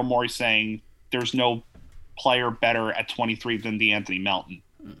 Daryl Morey saying there's no player better at 23 than DeAnthony Melton.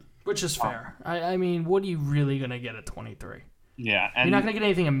 Which is fair. I mean, what are you really going to get at 23? Yeah. And you're not going to get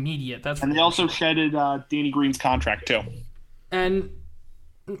anything immediate. And they also shedded Danny Green's contract, too. And,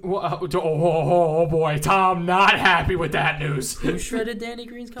 oh boy, Tom not happy with that news. Who shredded Danny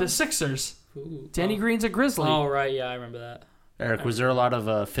Green's contract? The Sixers. Danny Green's a Grizzly. Oh, right. Yeah, I remember that. Eric, was there a lot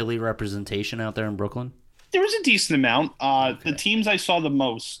of Philly representation out there in Brooklyn? There was a decent amount. Okay. The teams I saw the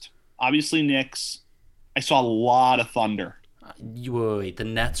most, obviously Knicks. I saw a lot of Thunder. Wait, the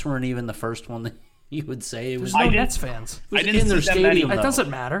Nets weren't even the first one that you would say? There's no Nets fans. I didn't in their stadium. It doesn't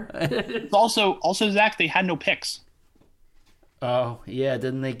matter. also, Zach, they had no picks. Oh, yeah.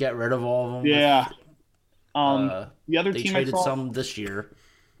 Didn't they get rid of all of them? Yeah. The other they team traded I saw, some this year.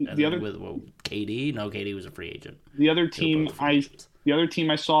 With KD? No, KD was a free agent. The other team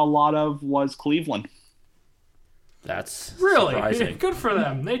I saw a lot of was Cleveland. That's really surprising. Good for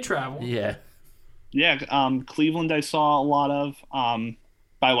them. They travel. Yeah. Yeah, Cleveland I saw a lot of.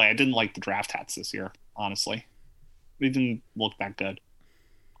 By the way, I didn't like the draft hats this year, honestly. They didn't look that good.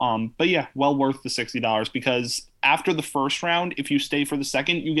 But yeah, well worth the $60 because after the first round, if you stay for the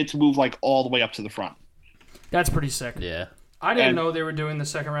second, you get to move all the way up to the front. That's pretty sick. Yeah. I didn't know they were doing the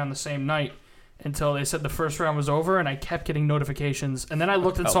second round the same night until they said the first round was over, and I kept getting notifications. And then I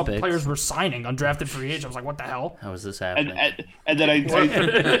looked and saw players were signing undrafted free agents. I was like, what the hell? How is this happening? And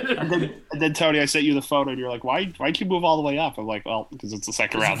then Tony, I sent you the photo, and you're like, why'd you move all the way up? I'm like, well, because it's the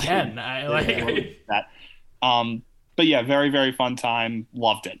second round. Again, I like that. But yeah, very, very fun time.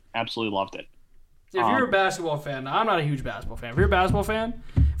 Loved it. Absolutely loved it. If you're a basketball fan, I'm not a huge basketball fan. If you're a basketball fan,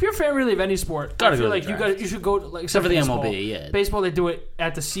 if you're a fan really of any sport, I feel like you should go except for the MLB. Yeah, baseball they do it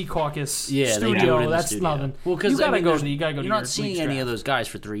at the Sea Caucus studio. That's nothing. Well, because you gotta go. You gotta go. You're not seeing any of those guys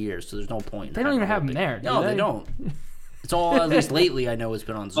for 3 years, so there's no point. They don't even have them there. No, they don't. It's all at least lately. I know it's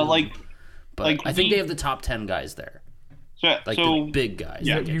been on Zoom. But I think they have the top 10 guys there. So the big guys.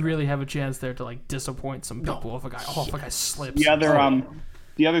 Yeah, you really have a chance there to disappoint some people if a guy slips.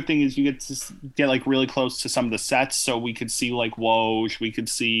 The other thing is you get to get really close to some of the sets, so we could see Woj, we could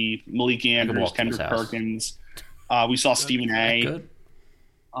see Malik Andrews, Kendrick Perkins, we saw Stephen A.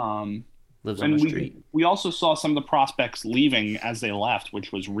 Lives on the street. We also saw some of the prospects leaving as they left,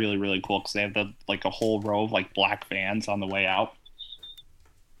 which was really, really cool because they have a whole row of black fans on the way out.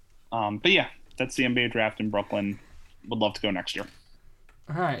 But yeah, that's the NBA draft in Brooklyn. Would love to go next year.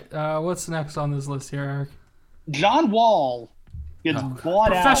 All right, what's next on this list here, Eric? John Wall gets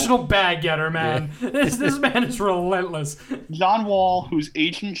bought out. Professional bag getter, man. Yeah. This man is relentless. John Wall, whose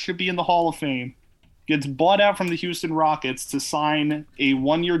agent should be in the Hall of Fame, gets bought out from the Houston Rockets to sign a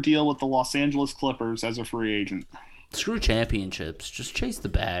 1-year deal with the Los Angeles Clippers as a free agent. Screw championships. Just chase the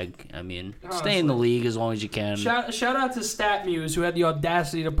bag. I mean, stay in the league as long as you can. Shout out to StatMuse, who had the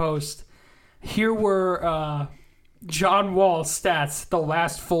audacity to post, here were John Wall's stats the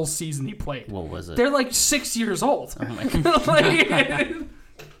last full season he played. What was it? They're 6 years old. Oh my God.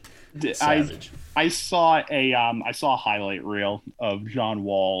 Savage. I saw a highlight reel of John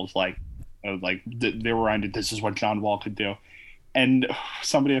Wall's they were on this is what John Wall could do. And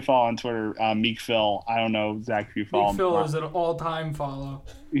somebody I follow on Twitter, Meek Phil, I don't know, Zach, if you follow him. Meek Phil is an all-time follow.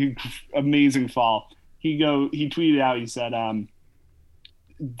 Amazing follow. He tweeted out, he said,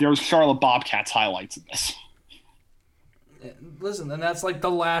 there's Charlotte Bobcats highlights in this. Listen, and that's the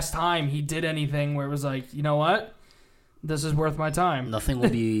last time he did anything where it was you know what? This is worth my time. Nothing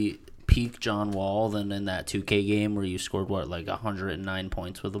will be peak John Wall than in that 2K game where you scored, 109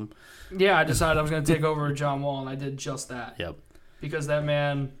 points with him? Yeah, I decided I was going to take over John Wall, and I did just that. Yep. Because that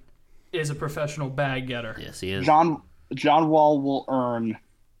man is a professional bag getter. Yes, he is. John Wall will earn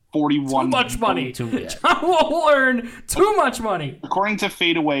 $41 too much money. John Wall will earn too much money. According to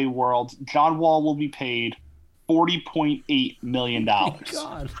Fadeaway World, John Wall will be paid $40.8 million. Oh my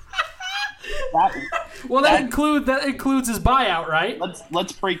God. That includes his buyout, right?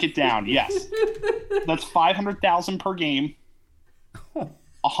 Let's break it down. Yes, that's $500,000 per game.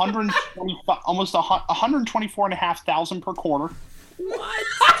 125, almost 124,500 per quarter. What?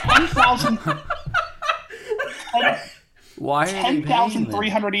 10,000. Why?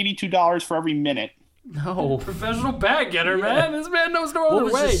 $10,382 for every minute. No. Professional bag getter, man. This man knows no other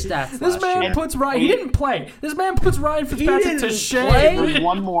way. What was his stats This man year? puts Ryan. He didn't play. This man puts Ryan Fitzpatrick to shame. There's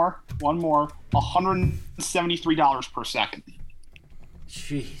one more. $173 per second.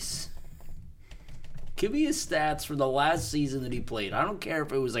 Jeez. Give me his stats for the last season that he played. I don't care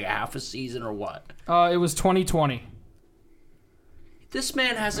if it was like half a season or what. It was 2020. This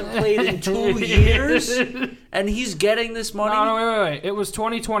man hasn't played in 2 years, and he's getting this money? No, wait. It was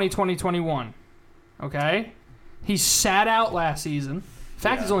 2020, 2021. Okay? He sat out last season. In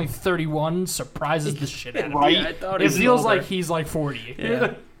fact, he's only 31. Surprises the shit out of me. Right? Yeah, I thought It feels like he's like 40.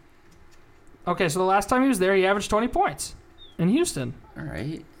 Yeah. Okay, so the last time he was there, he averaged 20 points in Houston. All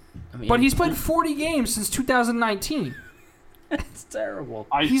right. I mean, But he's played 40 games since 2019. It's terrible.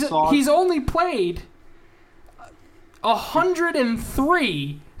 He's only played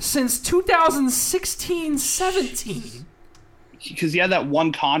 103 since 2016-17. Because he had that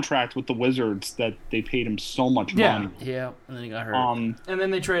one contract with the Wizards that they paid him so much money. Yeah, and then he got hurt. And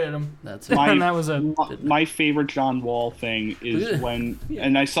then they traded him. That's it. And that was it. My favorite John Wall thing is when,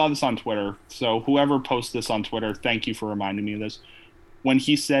 and I saw this on Twitter, so whoever posted this on Twitter, thank you for reminding me of this. When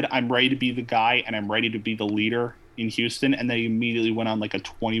he said, I'm ready to be the guy and I'm ready to be the leader in Houston, and then he immediately went on like a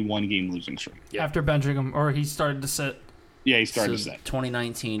 21-game losing streak. Yep. After benching him, or he started to sit. Yeah, he started to sit.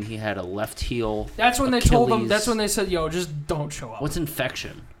 2019, he had a left heel. That's when Achilles. they told him. That's when they said, "Yo, just don't show up." What's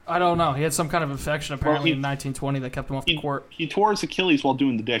infection? I don't know. He had some kind of infection apparently in 1920 that kept him off the court. He tore his Achilles while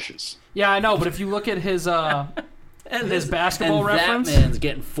doing the dishes. Yeah, I know. But if you look at his basketball reference, that man's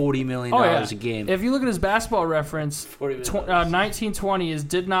getting $40 million a game. If you look at his basketball reference, 1920 is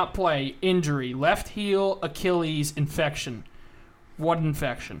did not play, injury, left heel, Achilles, infection. What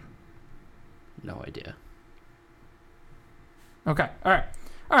infection? No idea. Okay. All right.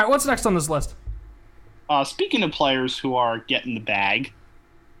 What's next on this list? Speaking of players who are getting the bag,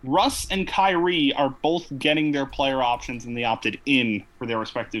 Russ and Kyrie are both getting their player options, and they opted in for their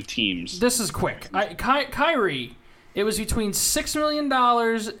respective teams. This is quick. Kyrie, it was between $6 million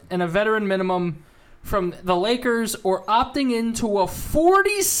and a veteran minimum from the Lakers, or opting into a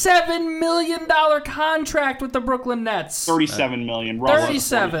 $47 million contract with the Brooklyn Nets. $37 million.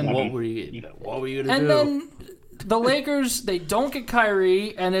 37. What were you going to do? And then the Lakers, they don't get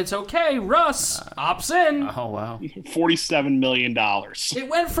Kyrie, and it's okay. Russ opts in. Oh, wow. $47 million. It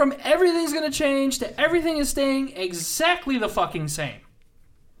went from everything's going to change to everything is staying exactly the fucking same.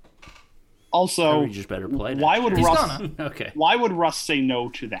 Also, Kyrie just better play why would Russ? Okay. Why would Russ say no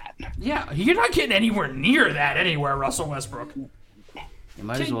to that? Yeah, you're not getting anywhere near that anywhere, Russell Westbrook. You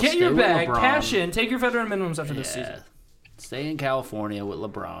might as well get stay your with bag, LeBron. cash in, take your veteran minimums after this season. Stay in California with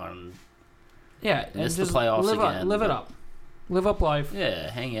LeBron. Yeah, and Miss just the playoffs live again. Live it up. Live up life.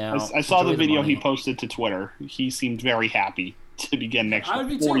 Yeah, hang out. I saw the enjoy video money. he posted to Twitter. He seemed very happy to begin next year. I would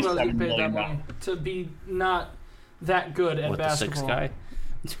be too if I was getting $47 paid that million. money to be not that good at basketball. The 6th guy?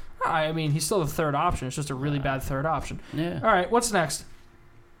 I mean, he's still the third option. It's just a really bad third option. Yeah. All right, what's next?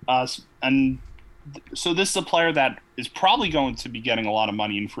 And so this is a player that is probably going to be getting a lot of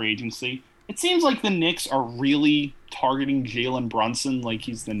money in free agency. It seems like the Knicks are really targeting Jalen Brunson like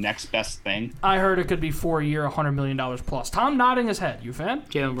he's the next best thing. I heard it could be 4-year, $100 million plus. Tom nodding his head. You a fan?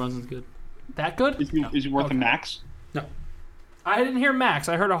 Jalen Brunson's good. That good? Is he worth a max? No. I didn't hear max.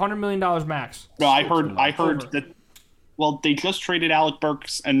 I heard $100 million max. No, I heard that. Well, they just traded Alec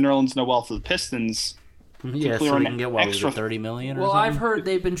Burks and Nerlens Noel for the Pistons. Yeah, so they can get extra $30 million. Or well, something? I've heard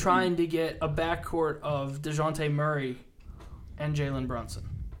they've been trying to get a backcourt of DeJounte Murray and Jalen Brunson.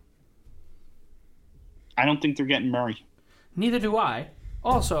 I don't think they're getting Murray. Neither do I.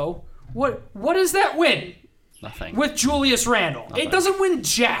 Also, what does that win? Nothing. With Julius Randle. Nothing. It doesn't win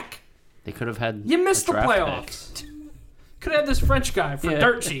jack. They could have had. You missed the draft playoffs. Could have had this French guy for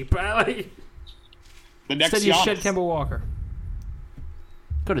dirt cheap. The next Instead, you shed Kemba Walker.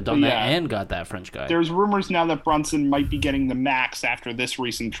 Could have done that and got that French guy. There's rumors now that Brunson might be getting the max after this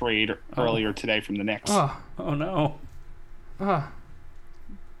recent trade earlier today from the Knicks. Oh no.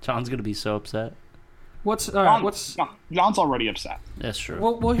 John's gonna be so upset. John's already upset. That's true.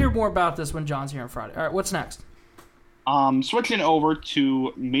 We'll hear more about this when John's here on Friday. All right, what's next? Switching over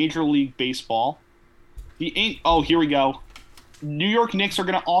to Major League Baseball. Here we go. New York Knicks are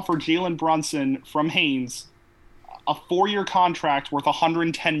going to offer Jalen Brunson from Haynes a 4-year contract worth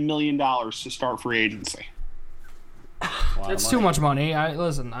 $110 million to start free agency. That's too much money. And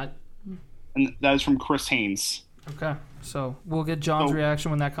that is from Chris Haynes. Okay, so we'll get John's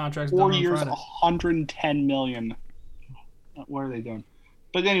reaction when that contract's done on 4 years, Friday. $110 million. What are they doing?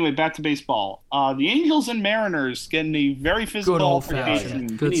 But anyway, back to baseball. The Angels and Mariners getting a very physical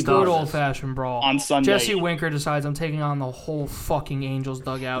good old-fashioned brawl on Sunday. Jesse Winker decides I'm taking on the whole fucking Angels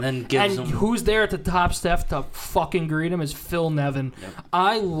dugout. And then who's there at the top step to fucking greet him is Phil Nevin. Yep.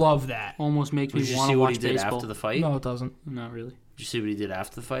 I love that. Almost makes me want to to watch what he baseball. Did after the fight? No, it doesn't. Not really. Did you see what he did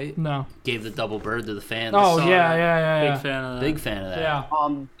after the fight? No. Gave the double bird to the fans. Oh, yeah. Big fan of that. Big fan of that. Yeah.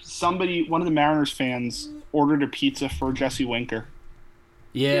 One of the Mariners fans ordered a pizza for Jesse Winker.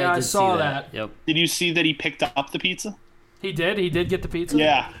 Yeah, I saw that. Yep. Did you see that he picked up the pizza? He did? He did get the pizza?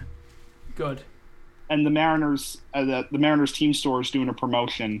 Yeah. Good. And the Mariners team store is doing a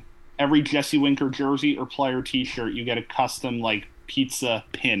promotion. Every Jesse Winker jersey or player T-shirt, you get a custom pizza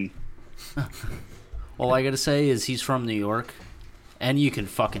pin. All I gotta say is he's from New York, and you can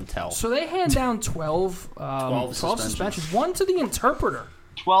fucking tell. So they hand down 12 suspensions. One to the interpreter.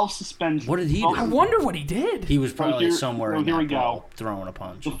 12 suspensions. What did he do? I wonder what he did. He was probably somewhere in here we that ball throwing a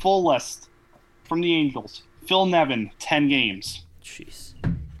punch. The full list from the Angels. Phil Nevin, 10 games. Jeez.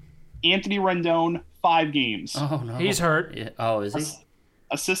 Anthony Rendon, 5 games. Oh, no. He's hurt. Yeah. Oh, is he?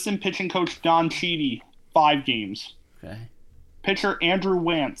 Assistant pitching coach Don Cheedy, 5 games. Okay. Pitcher Andrew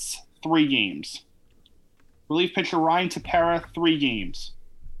Wantz, 3 games. Relief pitcher Ryan Tepera, 3 games.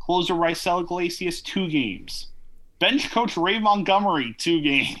 Closer Raisel Iglesias, 2 games. Bench coach Ray Montgomery, 2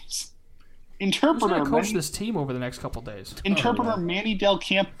 games. Interpreter Who's going to coach this team over the next couple days? Interpreter Manny Del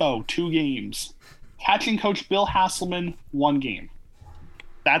Campo, 2 games. Catching coach Bill Hasselman, 1 game.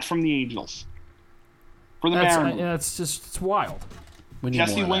 That's from the Angels. For the Mariners. It's wild.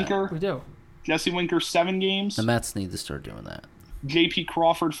 Jesse Winker. We do. Jesse Winker, 7 games. The Mets need to start doing that. J.P.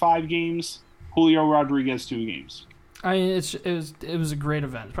 Crawford, 5 games. Julio Rodriguez, 2 games. I mean, it was a great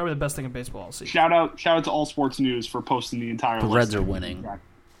event. It's probably the best thing in baseball all season. Shout out to All Sports News for posting the entire list. The Reds are winning.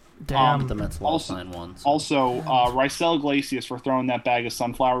 Damn. The Mets lost 9-1. So. Also, Raisel Iglesias for throwing that bag of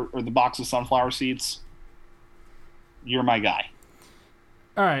the box of sunflower seeds. You're my guy.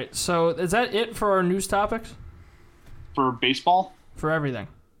 All right, so is that it for our news topics? For baseball? For everything.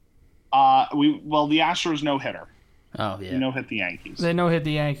 The Astros no-hitter. Oh, yeah. No-hit the Yankees. They no-hit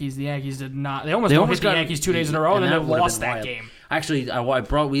the Yankees. The Yankees did not. They almost no-hit the Yankees 2 days in a row, and then they lost that game. Actually,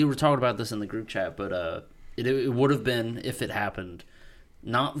 we were talking about this in the group chat, but it would have been, if it happened,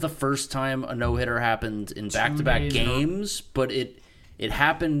 not the first time a no-hitter happened in back-to-back games, but it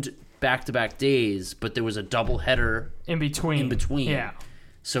happened back-to-back days, but there was a double-header in between. Yeah.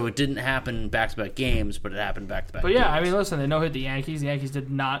 So it didn't happen back-to-back games, but it happened back-to-back games. But yeah, games. I mean, listen, they no-hit the Yankees. The Yankees did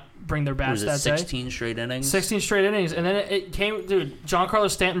not bring their bats that 16 straight innings? 16 straight innings. And then it came, dude,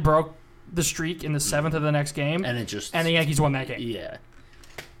 Giancarlo Stanton broke the streak in the 7th of the next game. And the Yankees won that game. Yeah.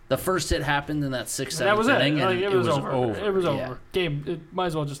 The first hit happened in that 6th, 7th inning, and it was over. It was over. Yeah. Game, it might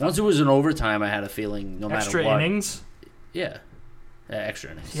as well just... Once it was in overtime, I had a feeling no matter what... Extra innings? Yeah.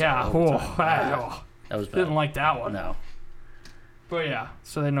 Extra innings. Yeah. That was bad. Didn't like that one. No. But yeah,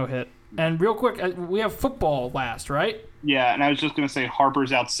 so they no-hit. And real quick, we have football last, right? Yeah, and I was just going to say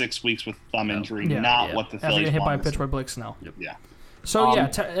Harper's out 6 weeks with thumb injury, what the Phillies after getting hit by a wants. pitch by Blake Snell. Yep. Yeah. So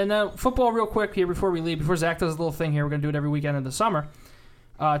and football real quick here before we leave, before Zach does a little thing here, we're going to do it every weekend in the summer.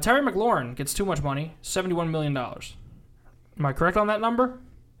 Terry McLaurin gets too much money, $71 million. Am I correct on that number?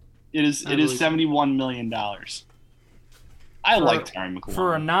 It is $71 million. I like Terry McLaurin.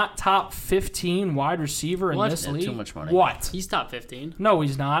 For a not top 15 wide receiver in this league? Too much money. What? He's top 15. No,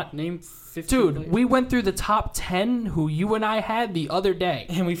 he's not. Name 15 Dude, players. we went through the top 10 who you and I had the other day.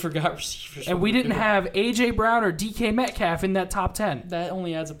 And we forgot receivers. And we didn't have A.J. Brown or DK Metcalf in that top 10. That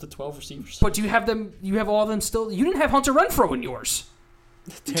only adds up to 12 receivers. But do you have them? You have all of them still? You didn't have Hunter Renfrow in yours.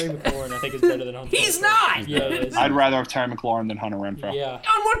 Terry McLaurin, I think, is better than Hunter. He's not. Yeah, he is. I'd rather have Terry McLaurin than Hunter Renfrow. Yeah.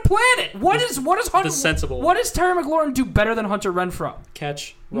 On what planet? What is Hunter? The sensible. What does Terry McLaurin do better than Hunter Renfrow?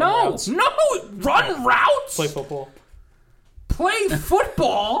 Catch. Run routes. Play football. Play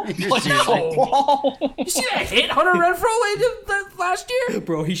football? No. You see that hit Hunter Renfrow did last year?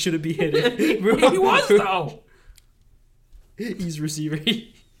 Bro, he shouldn't be hitting. He was though. He's receiver.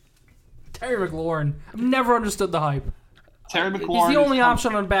 Terry McLaurin. I've never understood the hype. Terry McLaurin. He's the only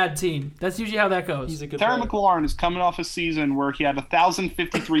option on a bad team. That's usually how that goes. He's a good Terry player. McLaurin is coming off a season where he had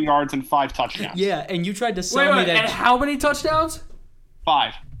 1,053 yards and 5 touchdowns. Yeah, and you tried to sell me that. And how many touchdowns?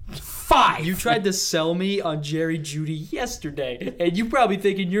 5. 5. You tried to sell me on Jerry Jeudy yesterday, and you probably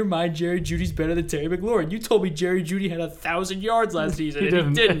think in your mind Jerry Judy's better than Terry McLaurin. You told me Jerry Jeudy had 1,000 yards last season, and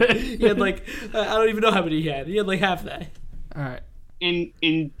he didn't. He had I don't even know how many he had. He had half that. All right.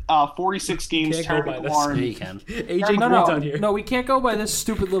 In 46 games, Terry McLaurin. Yeah, you can. AJ on here. No, we can't go by this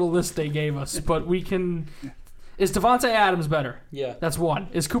stupid little list they gave us, but we can. Is Devontae Adams better? Yeah. That's 1.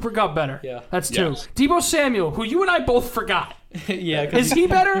 Is Cooper Kupp better? Yeah. That's 2. Yes. Deebo Samuel, who you and I both forgot. Yeah. Is he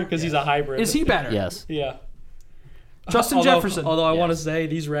better? Because he's a hybrid. Is he better? Yes. Yeah. Justin Jefferson. Although I want to say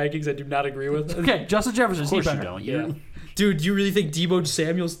these rankings I do not agree with. Okay, Justin Jefferson, is he Of course better? you don't. Yeah. Dude, you really think Deebo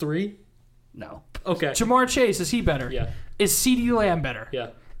Samuel's 3? No. Okay. Jamar Chase, is he better? Yeah. Is CeeDee Lamb better? Yeah.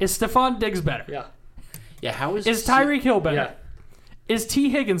 Is Stephon Diggs better? Yeah. Yeah, how is... Is Tyreek Hill better? Yeah. Is T.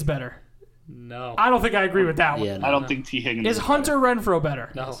 Higgins better? No. I don't think I agree with that one. Yeah, no. I don't think T. Higgins is Hunter Renfrow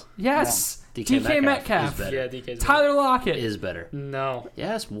better? No. Yes. No. DK Metcalf. is better. Yeah, DK's Tyler Lockett Is better. No.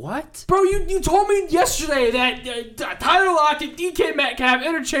 Yes, what? Bro, you told me yesterday that Tyler Lockett, DK Metcalf,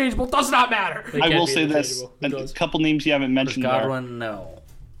 interchangeable, does not matter. I will say this: a couple names you haven't mentioned there. Godwin, no.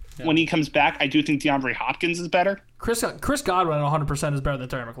 Yeah. When he comes back, I do think DeAndre Hopkins is better. Chris Godwin 100% is better than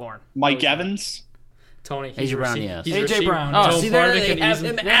Terry McLaurin. Mike Evans. Tony. AJ Brown, yes. AJ Brown. Oh, see there they have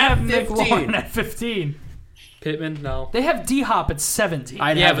him at 15. At 15. Pittman, no. They have D-Hop at 17.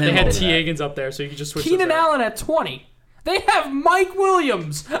 But they had T. Higgins up there, so you could just switch. Keenan Allen at 20. They have Mike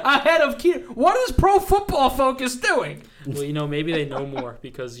Williams ahead of Keenan. What is Pro Football Focus doing? Well, maybe they know more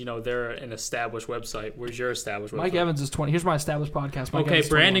because, they're an established website. Where's your established website? Mike Evans is 20. Here's my established podcast. Mike Evans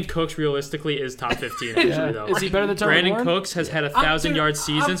Brandon Cooks realistically is top 15, actually, though. Is he better than Terry Brandon Cooks has had 1,000-yard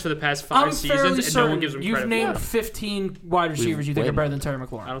seasons for the past 5 seasons, and no one gives him credit for it. You've named 15 wide receivers you think are better than Terry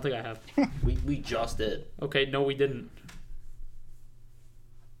McLaurin. I don't think I have. We just did. Okay, no, we didn't.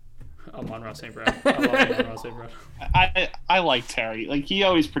 Amon-Ra St. Brown. I love Amon-Ra St. Brown. I like Terry. Like, he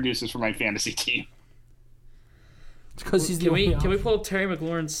always produces for my fantasy team. Because he's can we pull up Terry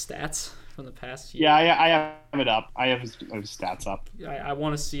McLaurin's stats from the past year? Yeah, I have it up. I have his stats up. I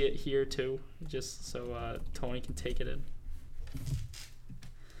want to see it here too, just so Tony can take it in.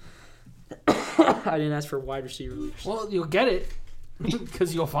 I didn't ask for wide receiver leaders. Well, you'll get it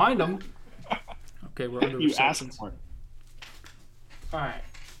because you'll find them. Okay, we're under You receptions. asked for it. All right.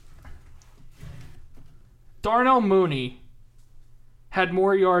 Darnell Mooney had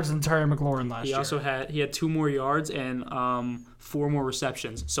more yards than Terry McLaurin last year. He also had 2 more yards and 4 more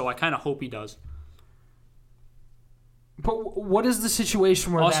receptions. So I kind of hope he does. But what is the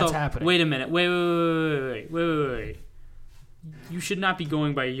situation where that's happening? Wait a minute. Wait. You should not be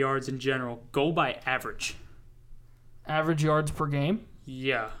going by yards in general. Go by average. Average yards per game?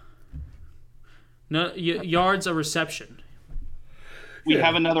 Yeah. No, yards a reception. We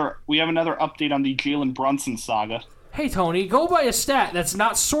have another update on the Jalen Brunson saga. Hey Tony, go by a stat that's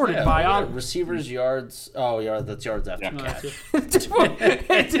not sorted by receivers yards. Oh, yeah, that's yards after catch.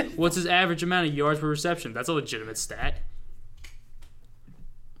 What's his average amount of yards per reception? That's a legitimate stat.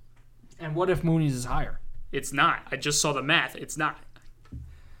 And what if Mooney's is higher? It's not. I just saw the math. It's not.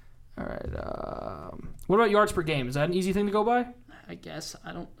 All right. What about yards per game? Is that an easy thing to go by? I guess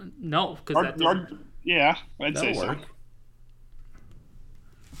I don't know because that doesn't. Yeah, I'd say so.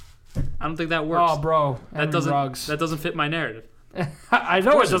 I don't think that works. Oh, bro, that doesn't fit my narrative. I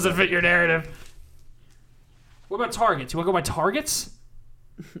know it doesn't fit your narrative. What about targets? You want to go by targets?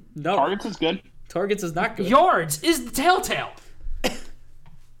 No. Targets is good. Targets is not good. Yards is the telltale.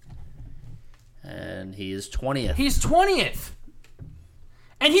 And he is 20th. He's 20th.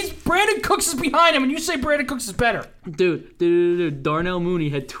 And Brandon Cooks is behind him, and you say Brandon Cooks is better. Dude. Darnell Mooney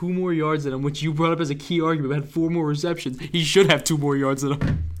had 2 more yards than him, which you brought up as a key argument. Had 4 more receptions. He should have 2 more yards than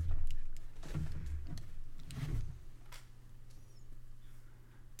him.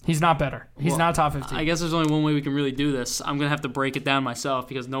 He's not better. He's not top 15. I guess there's only one way we can really do this. I'm going to have to break it down myself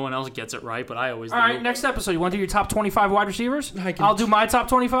because no one else gets it right, but I always do. All right, next episode, you want to do your top 25 wide receivers? I'll do my top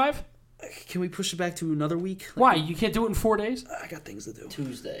 25. Can we push it back to another week? Why? You can't do it in 4 days? I got things to do.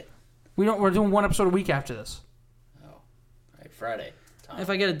 Tuesday. We're doing one episode a week after this. Oh. All right, Friday. If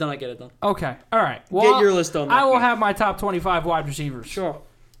I get it done, I get it done. Okay. All right. Well, get your list done. I will have my top 25 wide receivers. Sure.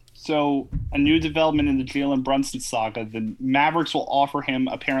 So, a new development in the Jalen Brunson saga. The Mavericks will offer him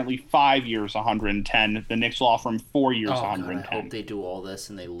apparently 5 years, 110. The Knicks will offer him 4 years, 110. God, I hope they do all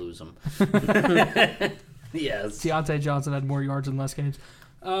this and they lose him. Yes. Deontay Johnson had more yards in less games.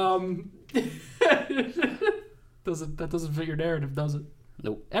 That doesn't fit your narrative, does it?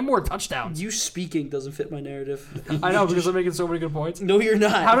 Nope. And more touchdowns. You speaking doesn't fit my narrative. I know, because I'm making so many good points. No, you're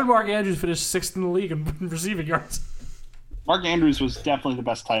not. How did Mark Andrews finish 6th in the league in receiving yards? Mark Andrews was definitely the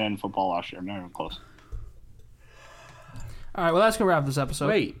best tight end in football last year. I'm not even close. All right, well, that's going to wrap this episode.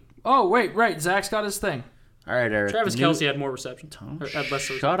 Wait. Oh, wait, right. Zach's got his thing. All right, Eric. Travis Kelce had more receptions.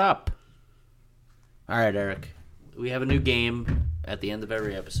 Shut up. All right, Eric. We have a new game at the end of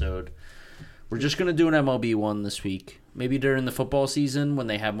every episode. We're just going to do an MLB one this week. Maybe during the football season when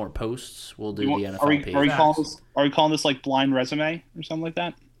they have more posts, we'll do the NFL page. Are we calling this like blind resume or something like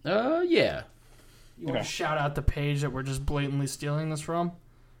that? Yeah. You want to shout out the page that we're just blatantly stealing this from?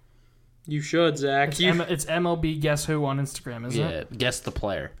 You should, Zach. It's MLB Guess Who on Instagram, isn't it? Yeah, guess the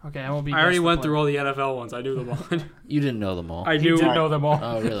player. Okay, MLB. I already went through all the NFL ones. I knew them all. You didn't know them all. I did know them all.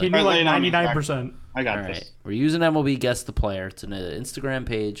 Oh, really? He knew like 99%. I got all this. Right. We're using MLB Guess the Player. It's an Instagram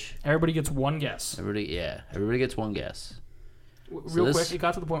page. Everybody gets one guess. Everybody gets one guess. Real quick, it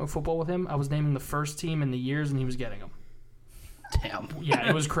got to the point with football with him. I was naming the first team and the years, and he was getting them. Damn. Yeah,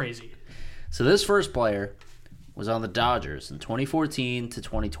 it was crazy. So this first player was on the Dodgers in 2014 to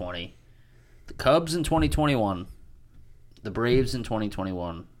 2020, the Cubs in 2021, the Braves in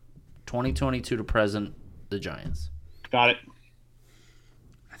 2021, 2022 to present, the Giants. Got it.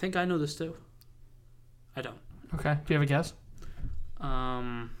 I think I know this too. I don't. Okay. Do you have a guess?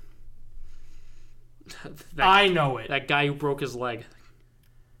 I know it. That guy who broke his leg.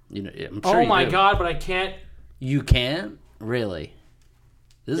 You know, I'm sure oh my God! But I can't. You can't? Really?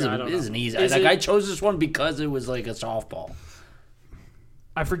 This is an easy. I chose this one because it was like a softball.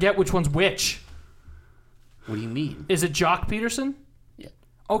 I forget which one's which. What do you mean? Is it Jock Peterson? Yeah.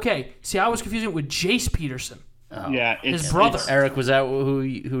 Okay. See, I was confusing it with Jace Peterson. Oh. Yeah, his brother. Eric, was that who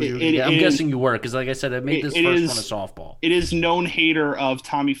I'm guessing you were, because like I said, I made this first one a softball. It is known hater of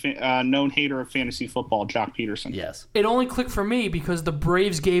fantasy football, Jock Peterson. Yes. It only clicked for me because the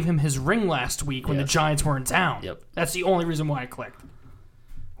Braves gave him his ring last week when the Giants were in town. Yep. That's the only reason why I clicked.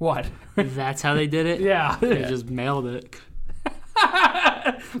 What? That's how they did it? Yeah. They just mailed it.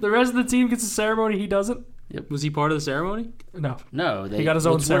 The rest of the team gets a ceremony, he doesn't? Yep. Was he part of the ceremony? No. No. He got his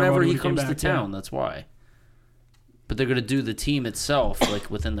own ceremony whenever he when comes came to back, town, that's why. But they're going to do the team itself like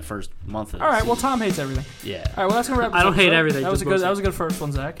within the first month of the All right, season. well, Tom hates everything. Yeah. All right, well, that's going to wrap it up. I don't hate everything. That was a good first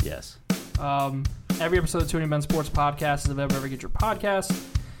one, Zach. Yes. Every episode of Tuning Men Sports Podcast is available wherever you get your podcasts.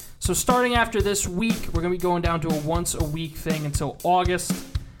 So starting after this week, we're going to be going down to a once-a-week thing until August,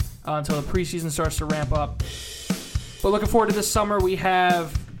 until the preseason starts to ramp up. But looking forward to this summer, we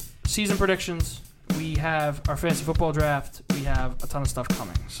have season predictions. We have our fantasy football draft. We have a ton of stuff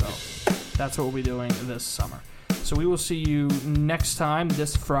coming. So that's what we'll be doing this summer. So we will see you next time,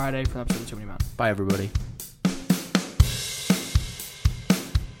 this Friday, for an episode of Too Many Men. Bye, everybody.